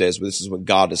scripture says. This is what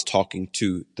God is talking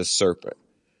to the serpent.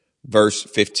 Verse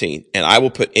 15, and I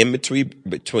will put enmity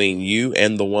between you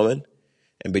and the woman,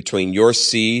 and between your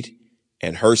seed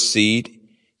and her seed.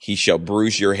 He shall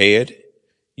bruise your head,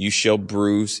 you shall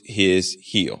bruise his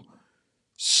heel.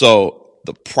 So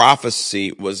the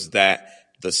prophecy was that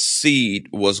the seed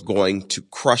was going to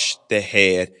crush the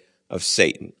head of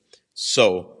Satan.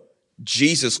 So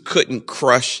Jesus couldn't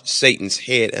crush Satan's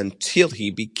head until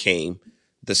he became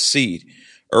the seed.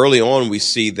 Early on, we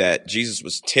see that Jesus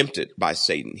was tempted by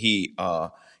Satan. He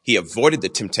avoided the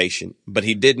temptation, but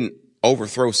he didn't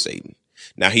overthrow Satan.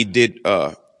 Now, he did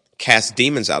cast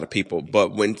demons out of people,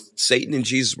 but when Satan and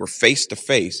Jesus were face to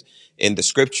face in the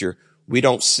scripture, we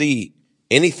don't see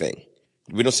anything.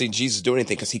 We don't see Jesus do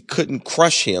anything because he couldn't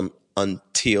crush him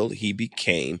until he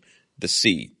became the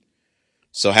seed.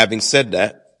 So having said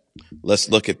that, let's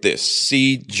look at this.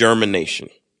 Seed germination.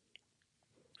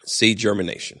 Seed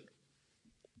germination.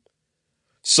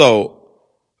 So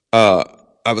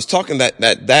I was talking that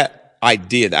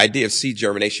idea, the idea of seed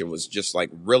germination was just like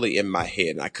really in my head.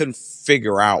 And I couldn't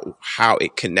figure out how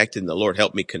it connected, and the Lord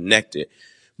helped me connect it.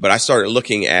 But I started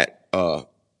looking at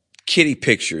kitty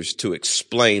pictures to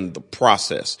explain the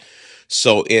process.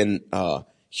 So in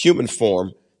human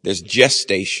form, there's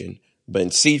gestation, but in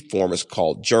seed form, it's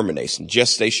called germination.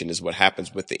 Gestation is what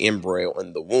happens with the embryo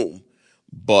in the womb,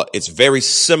 but it's very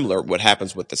similar what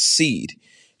happens with the seed,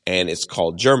 and it's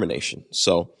called germination.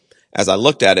 So as I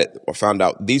looked at it, I found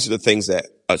out these are the things that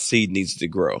a seed needs to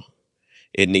grow.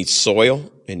 It needs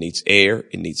soil, it needs air,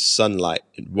 it needs sunlight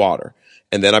and water.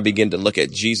 And then I began to look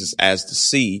at Jesus as the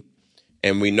seed.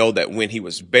 And we know that when he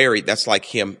was buried, that's like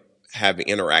him having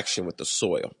interaction with the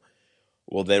soil.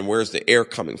 Well, then where's the air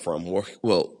coming from?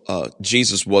 Well,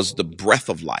 Jesus was the breath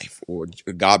of life, or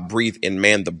God breathed in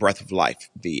man the breath of life,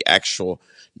 the actual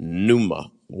pneuma,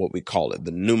 what we call it,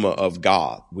 the pneuma of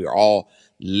God. We are all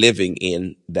living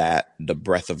in that, the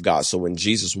breath of God. So when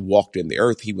Jesus walked in the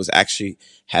earth, he was actually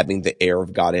having the air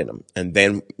of God in him. And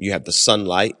then you have the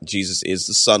sunlight. Jesus is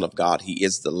the Son of God. He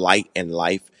is the light and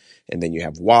life. And then you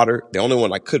have water. The only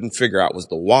one I couldn't figure out was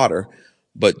the water,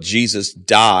 but Jesus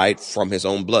died from his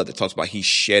own blood. It talks about he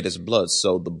shed his blood.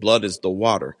 So the blood is the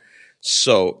water.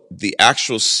 So the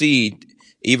actual seed,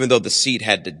 even though the seed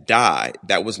had to die,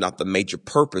 that was not the major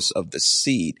purpose of the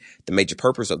seed. The major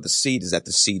purpose of the seed is that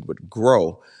the seed would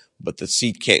grow, but the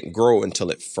seed can't grow until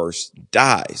it first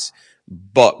dies.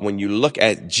 But when you look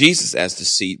at Jesus as the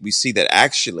seed, we see that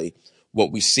actually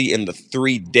what we see in the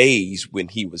 3 days when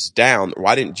he was down,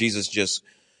 why didn't Jesus just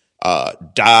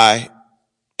die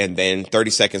and then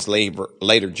 30 seconds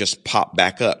later just pop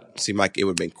back up? Seemed like it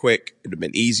would have been quick. It would have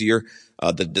been easier.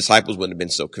 The disciples wouldn't have been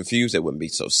so confused. They wouldn't be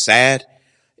so sad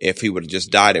if he would have just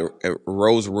died and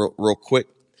rose real quick.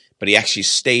 But he actually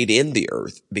stayed in the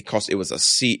earth because it was a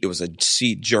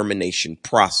seed germination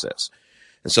process.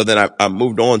 And so then I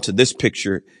moved on to this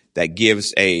picture that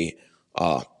gives a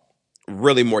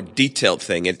really more detailed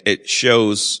thing. It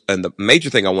shows, and the major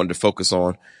thing I wanted to focus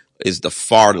on is the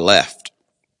far left,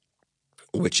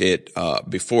 which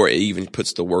before it even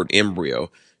puts the word embryo,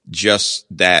 just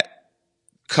that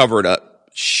covered up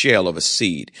shell of a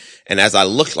seed. And as I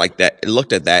looked at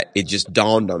that, it just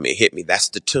dawned on me, it hit me. That's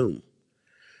the tomb.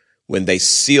 When they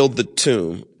sealed the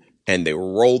tomb and they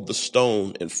rolled the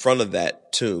stone in front of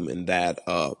that tomb, and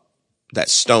that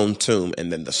stone tomb,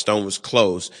 and then the stone was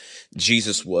closed,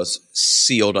 Jesus was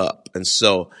sealed up. And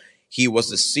so he was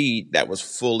the seed that was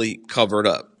fully covered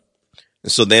up.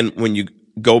 And so then when you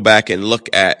go back and look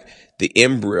at the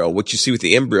embryo, what you see with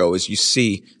the embryo is you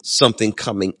see something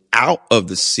coming out of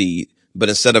the seed, but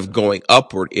instead of going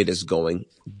upward, it is going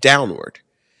downward.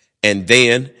 And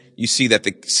then you see that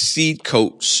the seed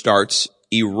coat starts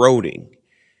eroding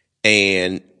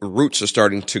and roots are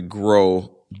starting to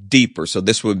grow deeper. So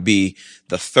this would be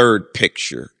the third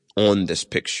picture on this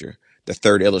picture, the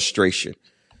third illustration.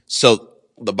 So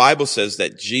the Bible says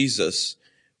that Jesus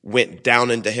went down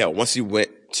into hell. Once he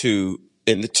went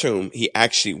in the tomb, he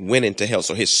actually went into hell.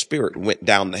 So his spirit went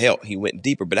down to hell. He went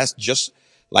deeper, but that's just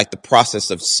like the process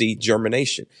of seed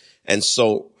germination. And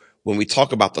so when we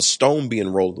talk about the stone being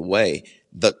rolled away,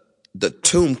 the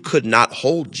tomb could not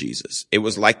hold Jesus. It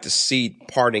was like the seed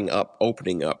parting up,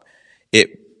 opening up.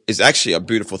 It is actually a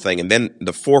beautiful thing. And then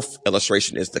the fourth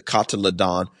illustration is the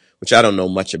cotyledon, which I don't know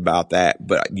much about that,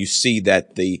 but you see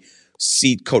that the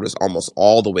seed coat is almost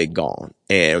all the way gone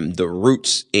and the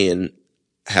roots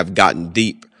have gotten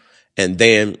deep. And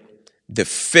then the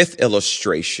fifth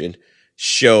illustration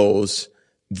shows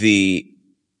the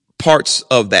parts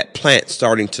of that plant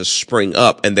starting to spring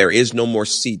up and there is no more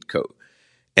seed coat.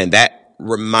 And that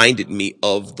reminded me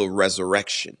of the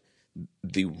resurrection,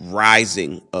 the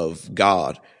rising of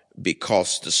God,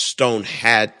 because the stone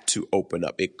had to open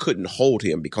up. It couldn't hold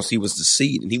him because he was the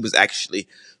seed and he was actually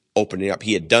opening up.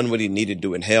 He had done what he needed to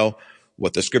do in hell,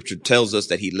 what the scripture tells us,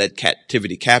 that he led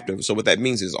captivity captive. So what that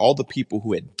means is all the people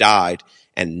who had died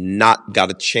and not got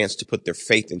a chance to put their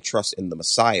faith and trust in the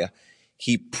Messiah,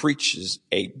 he preaches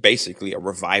basically a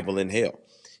revival in hell.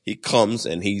 He comes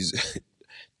and he's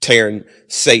tearing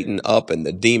Satan up and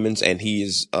the demons, and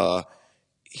it's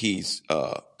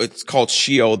called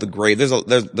Sheol, the grave. There's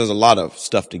a lot of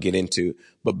stuff to get into,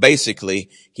 but basically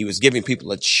he was giving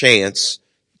people a chance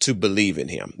to believe in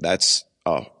him. That's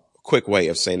a quick way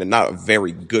of saying it, not a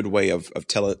very good way of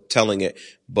telling it,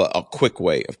 but a quick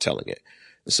way of telling it.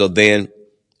 So then,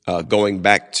 going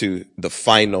back to the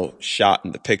final shot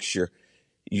in the picture,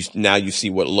 now you see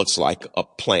what looks like a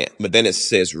plant, but then it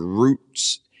says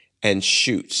roots and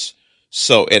shoots.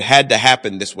 So it had to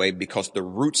happen this way because the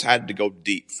roots had to go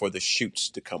deep for the shoots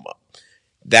to come up.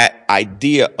 That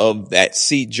idea of that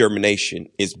seed germination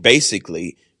is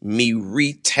basically me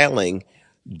retelling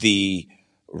the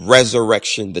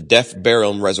resurrection, the death,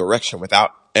 burial, and resurrection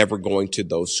without ever going to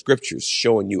those scriptures,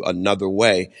 showing you another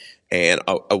way, and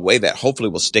a way that hopefully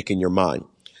will stick in your mind.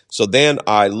 So then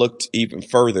I looked even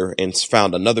further and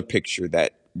found another picture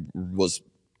that was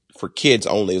for kids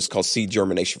only. It was called Seed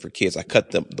Germination for Kids. I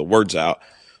cut the words out,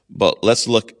 but let's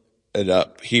look it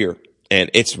up here.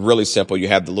 And it's really simple. You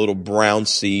have the little brown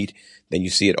seed, then you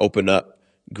see it open up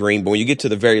green. But when you get to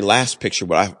the very last picture,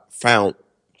 what I found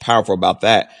powerful about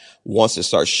that, once it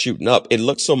starts shooting up, it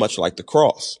looks so much like the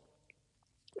cross.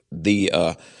 The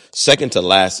second to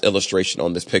last illustration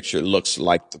on this picture looks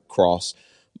like the cross,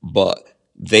 but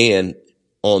then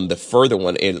on the further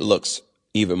one, it looks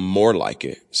even more like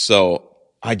it. So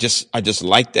I just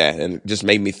like that, and it just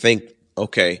made me think,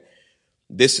 okay,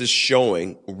 this is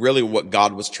showing really what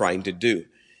God was trying to do.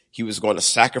 He was going to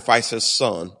sacrifice his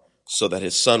son so that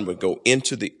his son would go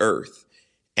into the earth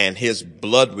and his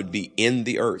blood would be in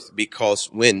the earth. Because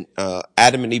when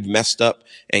Adam and Eve messed up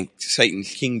and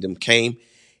Satan's kingdom came,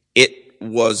 it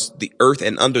was the earth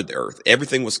and under the earth.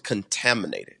 Everything was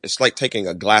contaminated. It's like taking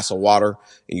a glass of water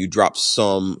and you drop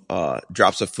some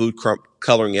drops of food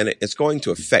coloring in it. It's going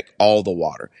to affect all the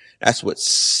water. That's what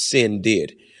sin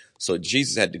did. So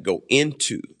Jesus had to go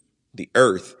into the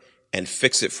earth and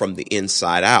fix it from the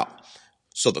inside out.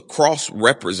 So the cross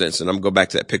represents, and I'm going to go back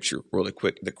to that picture really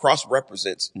quick. The cross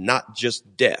represents not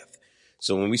just death.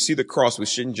 So when we see the cross, we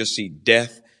shouldn't just see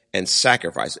death and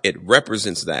sacrifice. It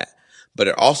represents that. But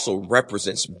it also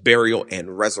represents burial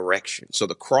and resurrection. So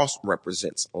the cross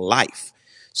represents life.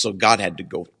 So God had to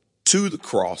go to the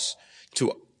cross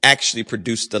to actually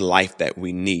produce the life that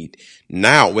we need.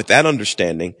 Now, with that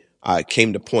understanding, I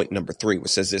came to point number 3,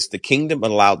 which says this: the kingdom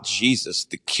allowed Jesus,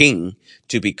 the king,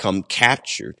 to become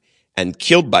captured and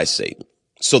killed by Satan.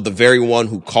 So the very one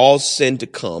who caused sin to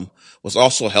come was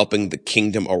also helping the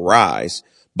kingdom arise,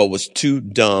 but was too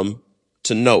dumb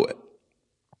to know it.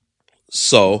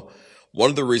 So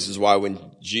one of the reasons why when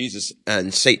Jesus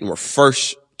and Satan were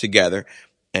first together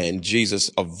and Jesus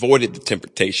avoided the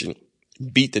temptation,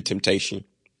 beat the temptation,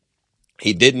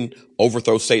 he didn't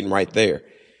overthrow Satan right there.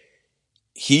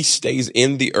 He stays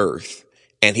in the earth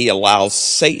and he allows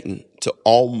Satan to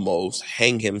almost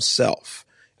hang himself.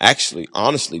 Actually,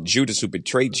 honestly, Judas, who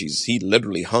betrayed Jesus, he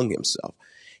literally hung himself.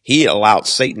 He allowed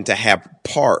Satan to have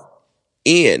part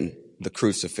in the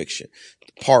crucifixion,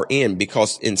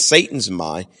 because in Satan's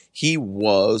mind, he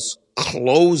was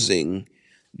closing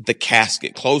the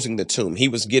casket, closing the tomb. He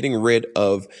was getting rid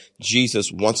of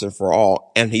Jesus once and for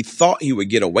all. And he thought he would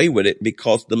get away with it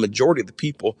because the majority of the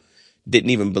people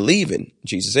didn't even believe in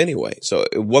Jesus anyway. So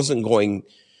it wasn't going,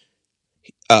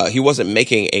 he wasn't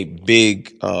making a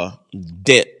big,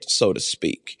 dent, so to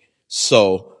speak.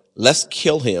 So let's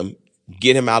kill him,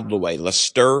 get him out of the way. Let's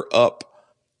stir up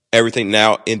everything.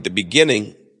 Now, in the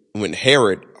beginning, when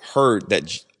Herod heard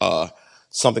that,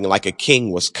 something like a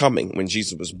king was coming when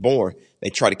Jesus was born, they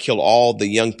tried to kill all the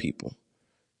young people.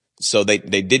 So they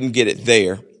didn't get it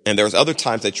there. And there was other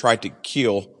times they tried to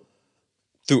kill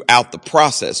throughout the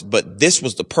process, but this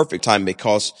was the perfect time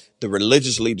because the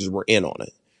religious leaders were in on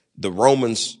it. The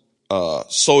Romans,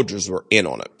 soldiers were in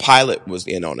on it. Pilate was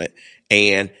in on it,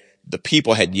 and the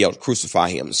people had yelled, "Crucify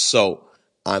him." So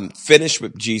I'm finished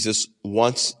with Jesus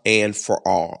once and for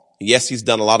all. Yes, he's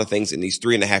done a lot of things in these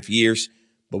 3.5 years,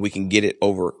 but we can get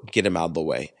him out of the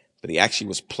way. But he actually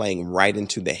was playing right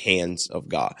into the hands of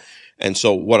God. And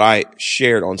so what I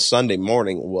shared on Sunday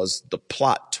morning was the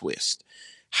plot twist,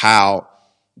 how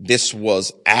this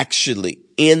was actually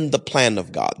in the plan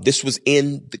of God. This was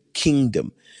in the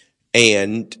kingdom.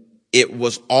 And it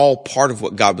was all part of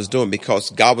what God was doing, because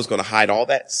God was going to hide all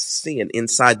that sin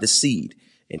inside the seed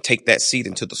and take that seed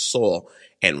into the soil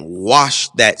and wash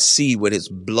that seed with his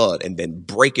blood and then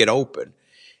break it open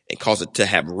and cause it to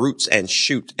have roots and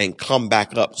shoot and come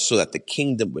back up so that the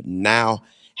kingdom would now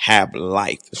have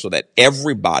life, so that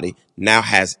everybody now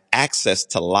has access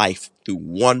to life through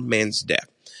one man's death.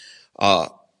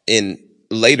 In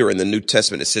later in the New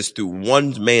Testament, it says through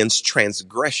one man's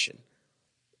transgression,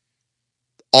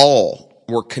 all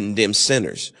were condemned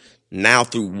sinners. Now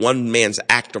through one man's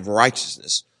act of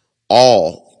righteousness,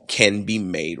 all can be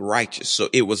made righteous. So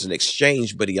it was an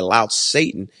exchange, but he allowed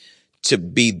Satan to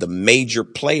be the major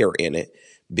player in it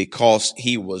because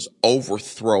he was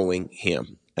overthrowing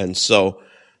him. And so,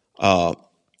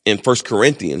 in 1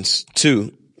 Corinthians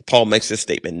 2, Paul makes this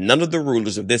statement: none of the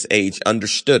rulers of this age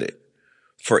understood it,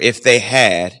 for if they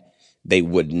had, they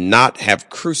would not have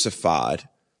crucified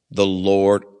the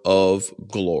Lord of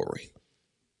glory.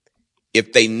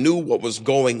 If they knew what was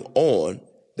going on,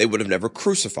 they would have never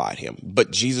crucified him. But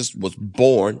Jesus was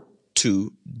born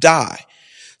to die.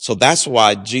 So that's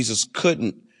why Jesus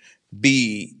couldn't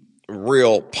be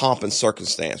real pomp and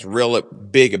circumstance, real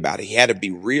big about it. He had to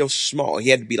be real small. He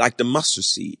had to be like the mustard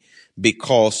seed,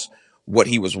 because what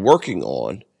he was working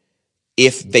on,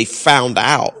 if they found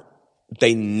out,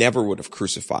 they never would have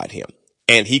crucified him.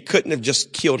 And he couldn't have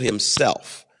just killed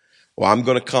himself. Well, I'm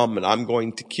going to come and I'm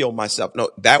going to kill myself. No,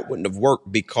 that wouldn't have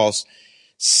worked, because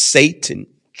Satan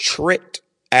tricked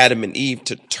Adam and Eve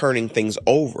to turning things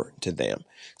over to them.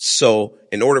 So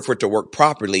in order for it to work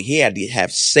properly, he had to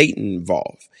have Satan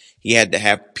involved. He had to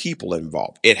have people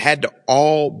involved. It had to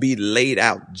all be laid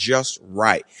out just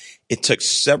right. It took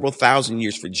several thousand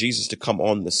years for Jesus to come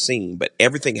on the scene, but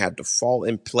everything had to fall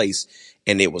in place,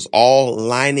 and it was all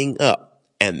lining up.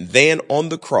 And then on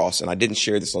the cross, and I didn't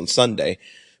share this on Sunday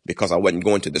because I wasn't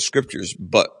going to the scriptures,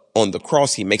 but on the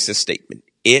cross, he makes this statement: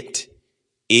 it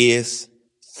is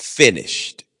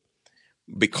finished.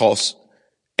 Because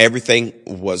everything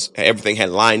had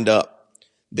lined up.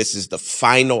 This is the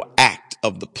final act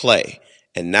of the play.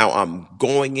 And now I'm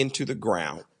going into the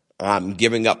ground. I'm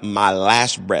giving up my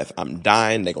last breath. I'm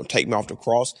dying. They're going to take me off the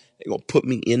cross. They're going to put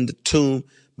me in the tomb.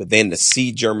 But then the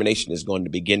seed germination is going to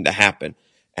begin to happen,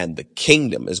 and the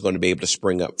kingdom is going to be able to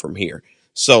spring up from here.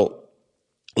 So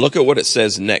look at what it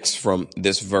says next from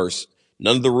this verse.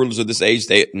 None of the rulers of this age,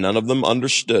 none of them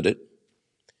understood it.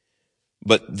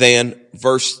 But then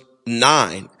verse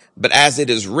 9, but as it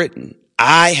is written,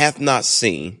 eye hath not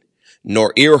seen,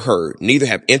 nor ear heard, neither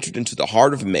have entered into the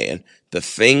heart of man the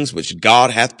things which God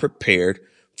hath prepared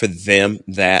for them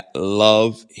that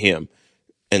love him.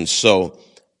 And so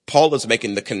Paul is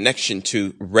making the connection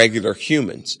to regular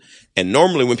humans. And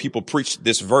normally when people preach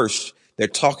this verse, they're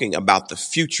talking about the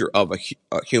future of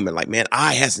a human. Like, man,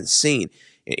 eye hasn't seen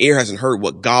and ear hasn't heard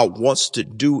what God wants to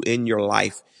do in your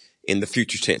life in the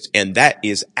future tense. And that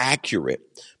is accurate,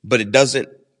 but it doesn't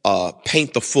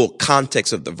paint the full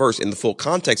context of the verse. In the full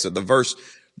context of the verse,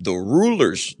 the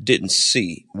rulers didn't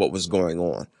see what was going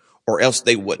on, or else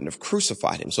they wouldn't have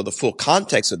crucified him. So the full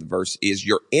context of the verse is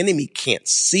your enemy can't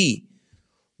see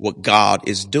what God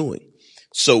is doing.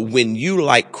 So when you,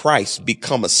 like Christ,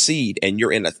 become a seed and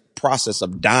you're in a process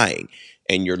of dying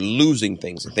and you're losing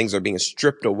things and things are being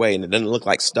stripped away and it doesn't look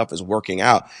like stuff is working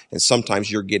out, and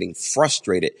sometimes you're getting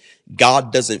frustrated,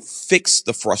 God doesn't fix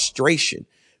the frustration,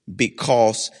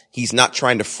 because he's not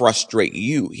trying to frustrate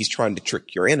you. He's trying to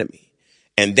trick your enemy.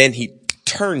 And then he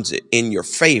turns it in your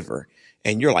favor.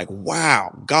 And you're like,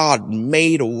 wow, God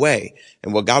made a way.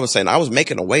 And what God was saying, I was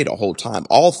making a way the whole time.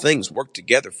 All things work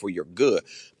together for your good,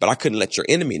 but I couldn't let your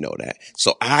enemy know that.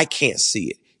 So I can't see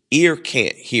it. Ear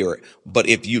can't hear it. But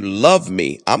if you love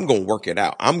me, I'm going to work it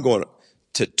out. I'm going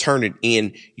to turn it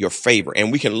in your favor.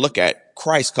 And we can look at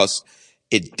Christ, because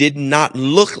it did not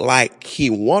look like he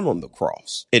won on the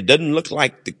cross. It doesn't look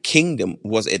like the kingdom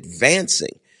was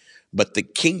advancing, but the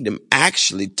kingdom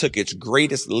actually took its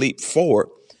greatest leap forward.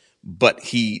 But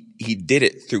he did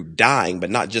it through dying, but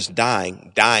not just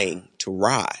dying to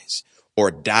rise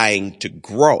or dying to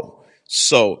grow.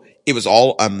 So it was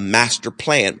all a master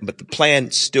plan, but the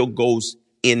plan still goes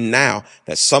in now,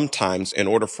 that sometimes in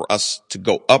order for us to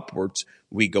go upwards,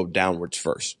 we go downwards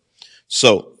first.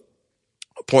 So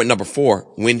point number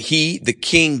 4, when the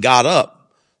king got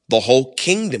up, the whole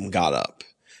kingdom got up.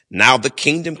 Now the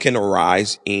kingdom can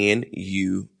arise in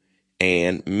you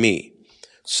and me.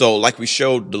 So like we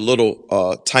showed the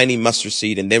little tiny mustard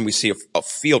seed, and then we see a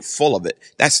field full of it.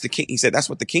 That's the king. He said that's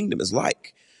what the kingdom is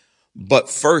like. But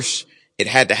first, it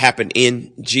had to happen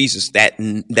in Jesus, that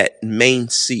main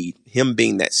seed, him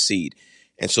being that seed.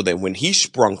 And so that when he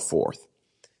sprung forth,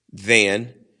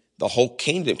 then the whole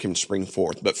kingdom can spring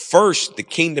forth. But first, the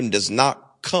kingdom does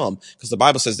not come, because the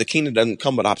Bible says the kingdom doesn't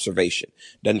come with observation.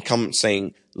 Doesn't come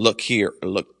saying, look here or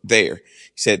look there.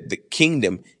 He said the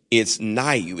kingdom It's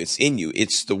nigh you. It's in you.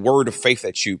 It's the word of faith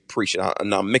that you preach.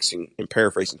 And I'm mixing and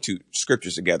paraphrasing two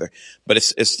scriptures together, but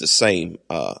it's the same,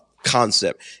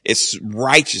 concept. It's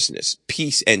righteousness,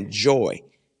 peace, and joy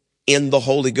in the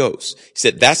Holy Ghost. He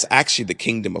said that's actually the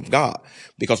kingdom of God,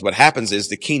 because what happens is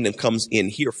the kingdom comes in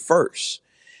here first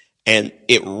and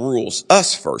it rules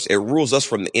us first. It rules us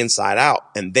from the inside out.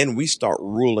 And then we start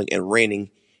ruling and reigning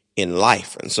in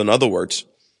life. And so in other words,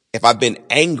 if I've been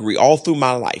angry all through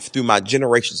my life, through my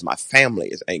generations, my family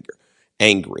is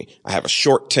angry. I have a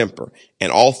short temper,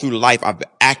 and all through life, I've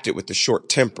acted with the short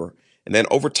temper. And then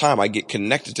over time, I get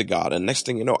connected to God. And next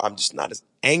thing you know, I'm just not as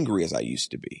angry as I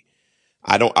used to be.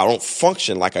 I don't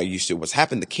function like I used to. What's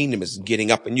happened, the kingdom is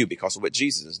getting up in you because of what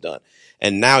Jesus has done.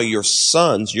 And now your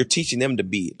sons, you're teaching them to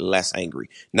be less angry.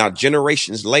 Now,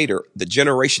 generations later, the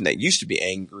generation that used to be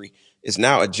angry is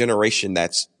now a generation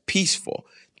that's peaceful.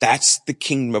 That's the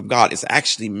kingdom of God. It's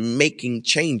actually making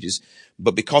changes,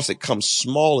 but because it comes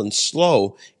small and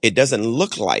slow, it doesn't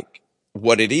look like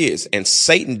what it is. And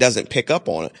Satan doesn't pick up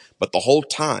on it, but the whole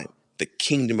time, the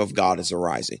kingdom of God is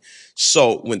arising.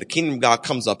 So when the kingdom of God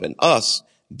comes up in us,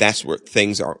 that's where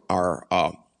things are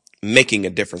making a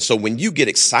difference. So when you get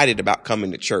excited about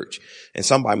coming to church, and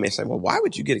somebody may say, well, why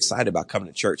would you get excited about coming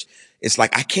to church? It's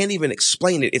like, I can't even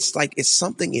explain it. It's like, it's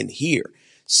something in here.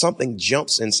 Something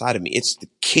jumps inside of me. It's the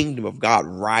kingdom of God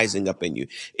rising up in you.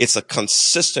 It's a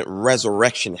consistent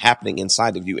resurrection happening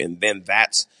inside of you. And then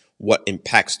that's what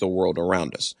impacts the world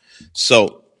around us.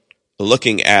 So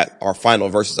looking at our final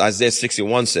verses, Isaiah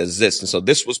 61 says this. And so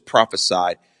this was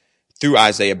prophesied through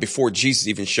Isaiah before Jesus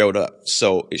even showed up.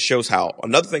 So it shows how,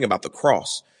 another thing about the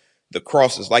cross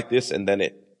is like this, and then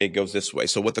it goes this way.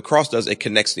 So what the cross does, it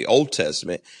connects the Old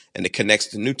Testament and it connects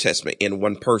the New Testament in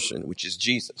one person, which is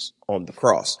Jesus on the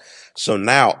cross. So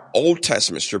now Old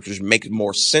Testament scriptures make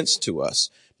more sense to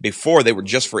us. Before they were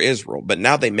just for Israel, but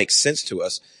now they make sense to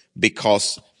us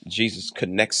because Jesus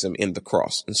connects them in the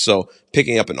cross. And so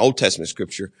picking up an Old Testament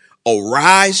scripture,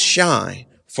 arise, shine,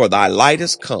 for thy light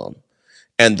is come,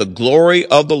 and the glory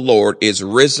of the Lord is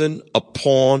risen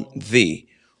upon thee.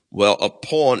 Well,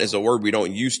 upon is a word we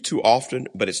don't use too often,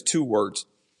 but it's two words,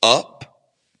 up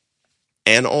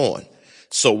and on.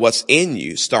 So what's in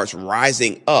you starts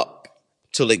rising up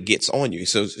till it gets on you.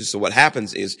 So what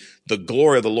happens is the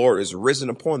glory of the Lord is risen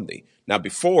upon thee. Now,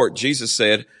 before Jesus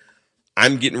said,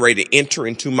 I'm getting ready to enter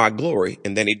into my glory,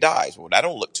 and then he dies. Well, that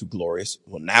don't look too glorious.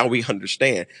 Well, now we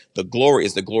understand the glory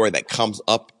is the glory that comes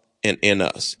up in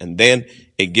us. And then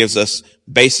it gives us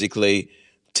basically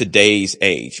today's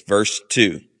age. Verse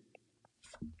 2.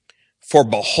 For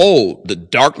behold, the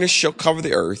darkness shall cover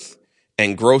the earth,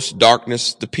 and gross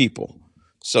darkness the people.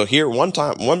 So here, one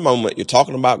moment you're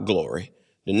talking about glory.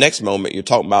 The next moment you're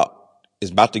talking about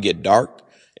it's about to get dark.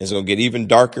 It's going to get even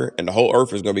darker, and the whole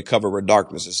earth is going to be covered with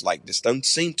darkness. It's like, this doesn't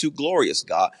seem too glorious,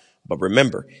 God. But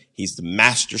remember, he's the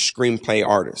master screenplay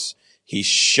artist. He's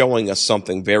showing us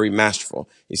something very masterful.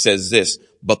 He says this,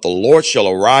 but the Lord shall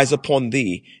arise upon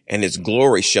thee, and his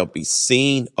glory shall be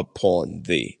seen upon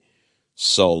thee.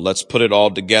 So let's put it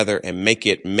all together and make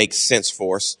it make sense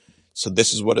for us. So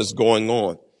this is what is going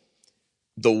on.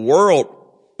 The world,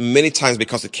 many times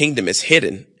because the kingdom is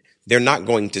hidden, they're not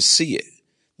going to see it.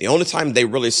 The only time they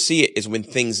really see it is when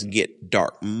things get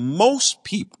dark. Most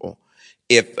people,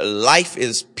 if life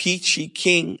is peachy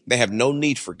keen, they have no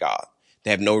need for God.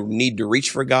 They have no need to reach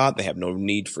for God. They have no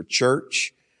need for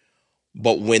church.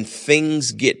 But when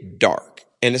things get dark,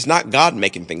 and it's not God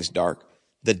making things dark,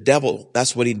 the devil,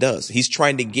 that's what he does. He's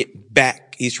trying to get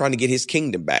back. He's trying to get his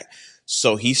kingdom back.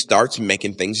 So he starts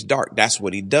making things dark. That's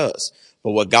what he does.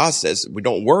 But what God says, we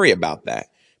don't worry about that.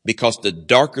 Because the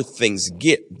darker things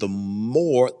get, the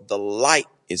more the light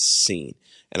is seen.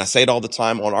 And I say it all the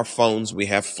time on our phones. We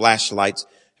have flashlights.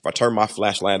 If I turn my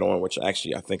flashlight on, which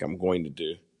actually I think I'm going to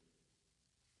do,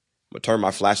 I'm going to turn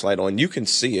my flashlight on. You can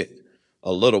see it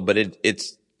a little, but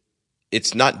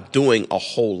it's not doing a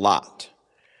whole lot.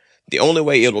 The only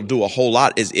way it'll do a whole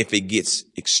lot is if it gets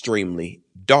extremely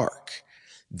dark.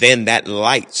 Then that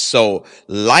light. So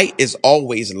light is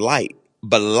always light.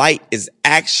 But light is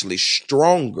actually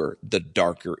stronger the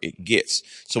darker it gets.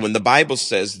 So when the Bible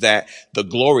says that the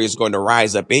glory is going to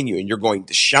rise up in you and you're going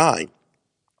to shine,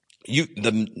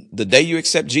 the day you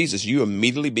accept Jesus, you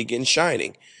immediately begin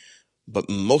shining. But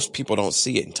most people don't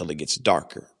see it until it gets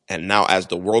darker. And now as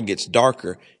the world gets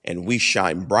darker and we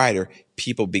shine brighter,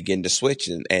 people begin to switch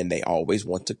and they always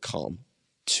want to come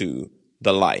to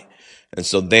the light. And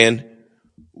so then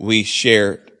we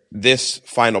share this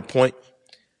final point.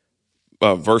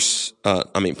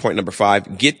 Point number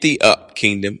 5, get thee up,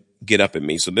 kingdom, get up in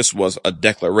me. So this was a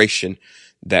declaration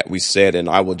that we said, and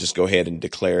I will just go ahead and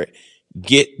declare it.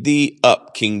 Get thee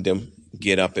up, kingdom,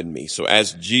 get up in me. So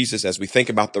as we think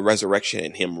about the resurrection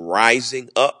and him rising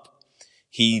up,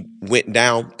 he went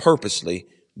down purposely,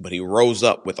 but he rose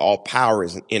up with all power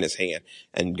in his hand.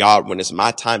 And God, when it's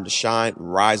my time to shine,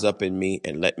 rise up in me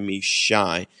and let me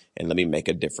shine and let me make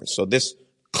a difference. So this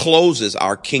closes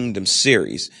our kingdom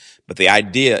series. But the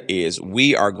idea is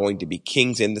we are going to be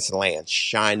kings in this land,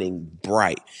 shining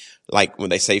bright. Like when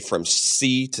they say from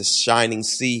sea to shining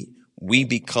sea, we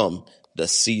become the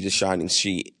sea to shining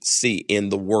sea in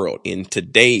the world in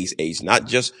today's age, not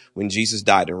just when Jesus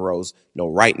died and rose. No,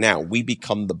 right now we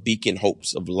become the beacon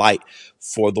hopes of light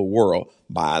for the world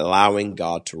by allowing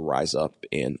God to rise up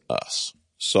in us.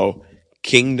 So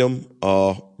kingdom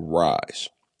rise.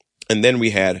 And then we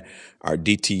had our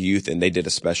DT youth and they did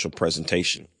a special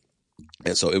presentation.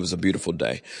 And so it was a beautiful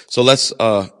day. So let's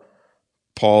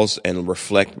pause and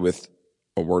reflect with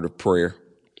a word of prayer.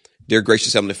 Dear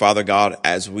gracious Heavenly Father, God,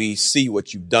 as we see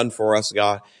what you've done for us,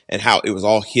 God, and how it was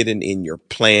all hidden in your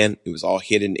plan, it was all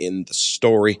hidden in the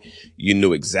story. You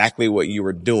knew exactly what you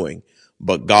were doing.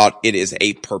 But God, it is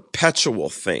a perpetual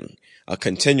thing, a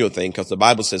continual thing, because the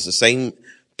Bible says the same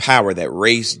power that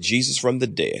raised Jesus from the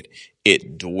dead,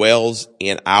 it dwells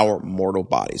in our mortal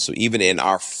bodies. So even in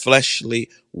our fleshly,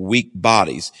 weak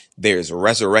bodies, there's a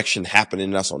resurrection happening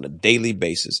in us on a daily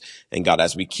basis. And God,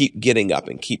 as we keep getting up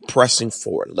and keep pressing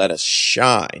forward, let us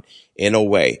shine in a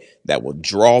way that will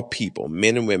draw people,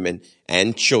 men and women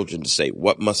and children, to say,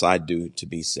 what must I do to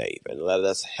be saved? And let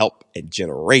us help a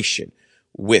generation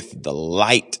with the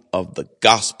light of the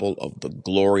gospel of the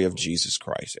glory of Jesus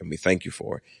Christ. And we thank you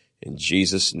for it. In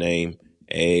Jesus' name,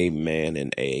 amen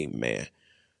and amen.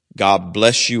 God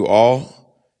bless you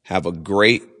all. Have a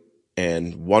great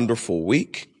and wonderful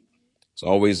week. It's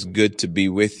always good to be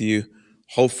with you.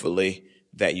 Hopefully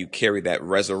that you carry that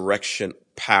resurrection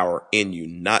power in you,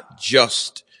 not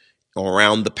just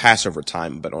around the Passover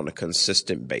time, but on a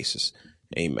consistent basis.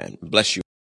 Amen. Bless you.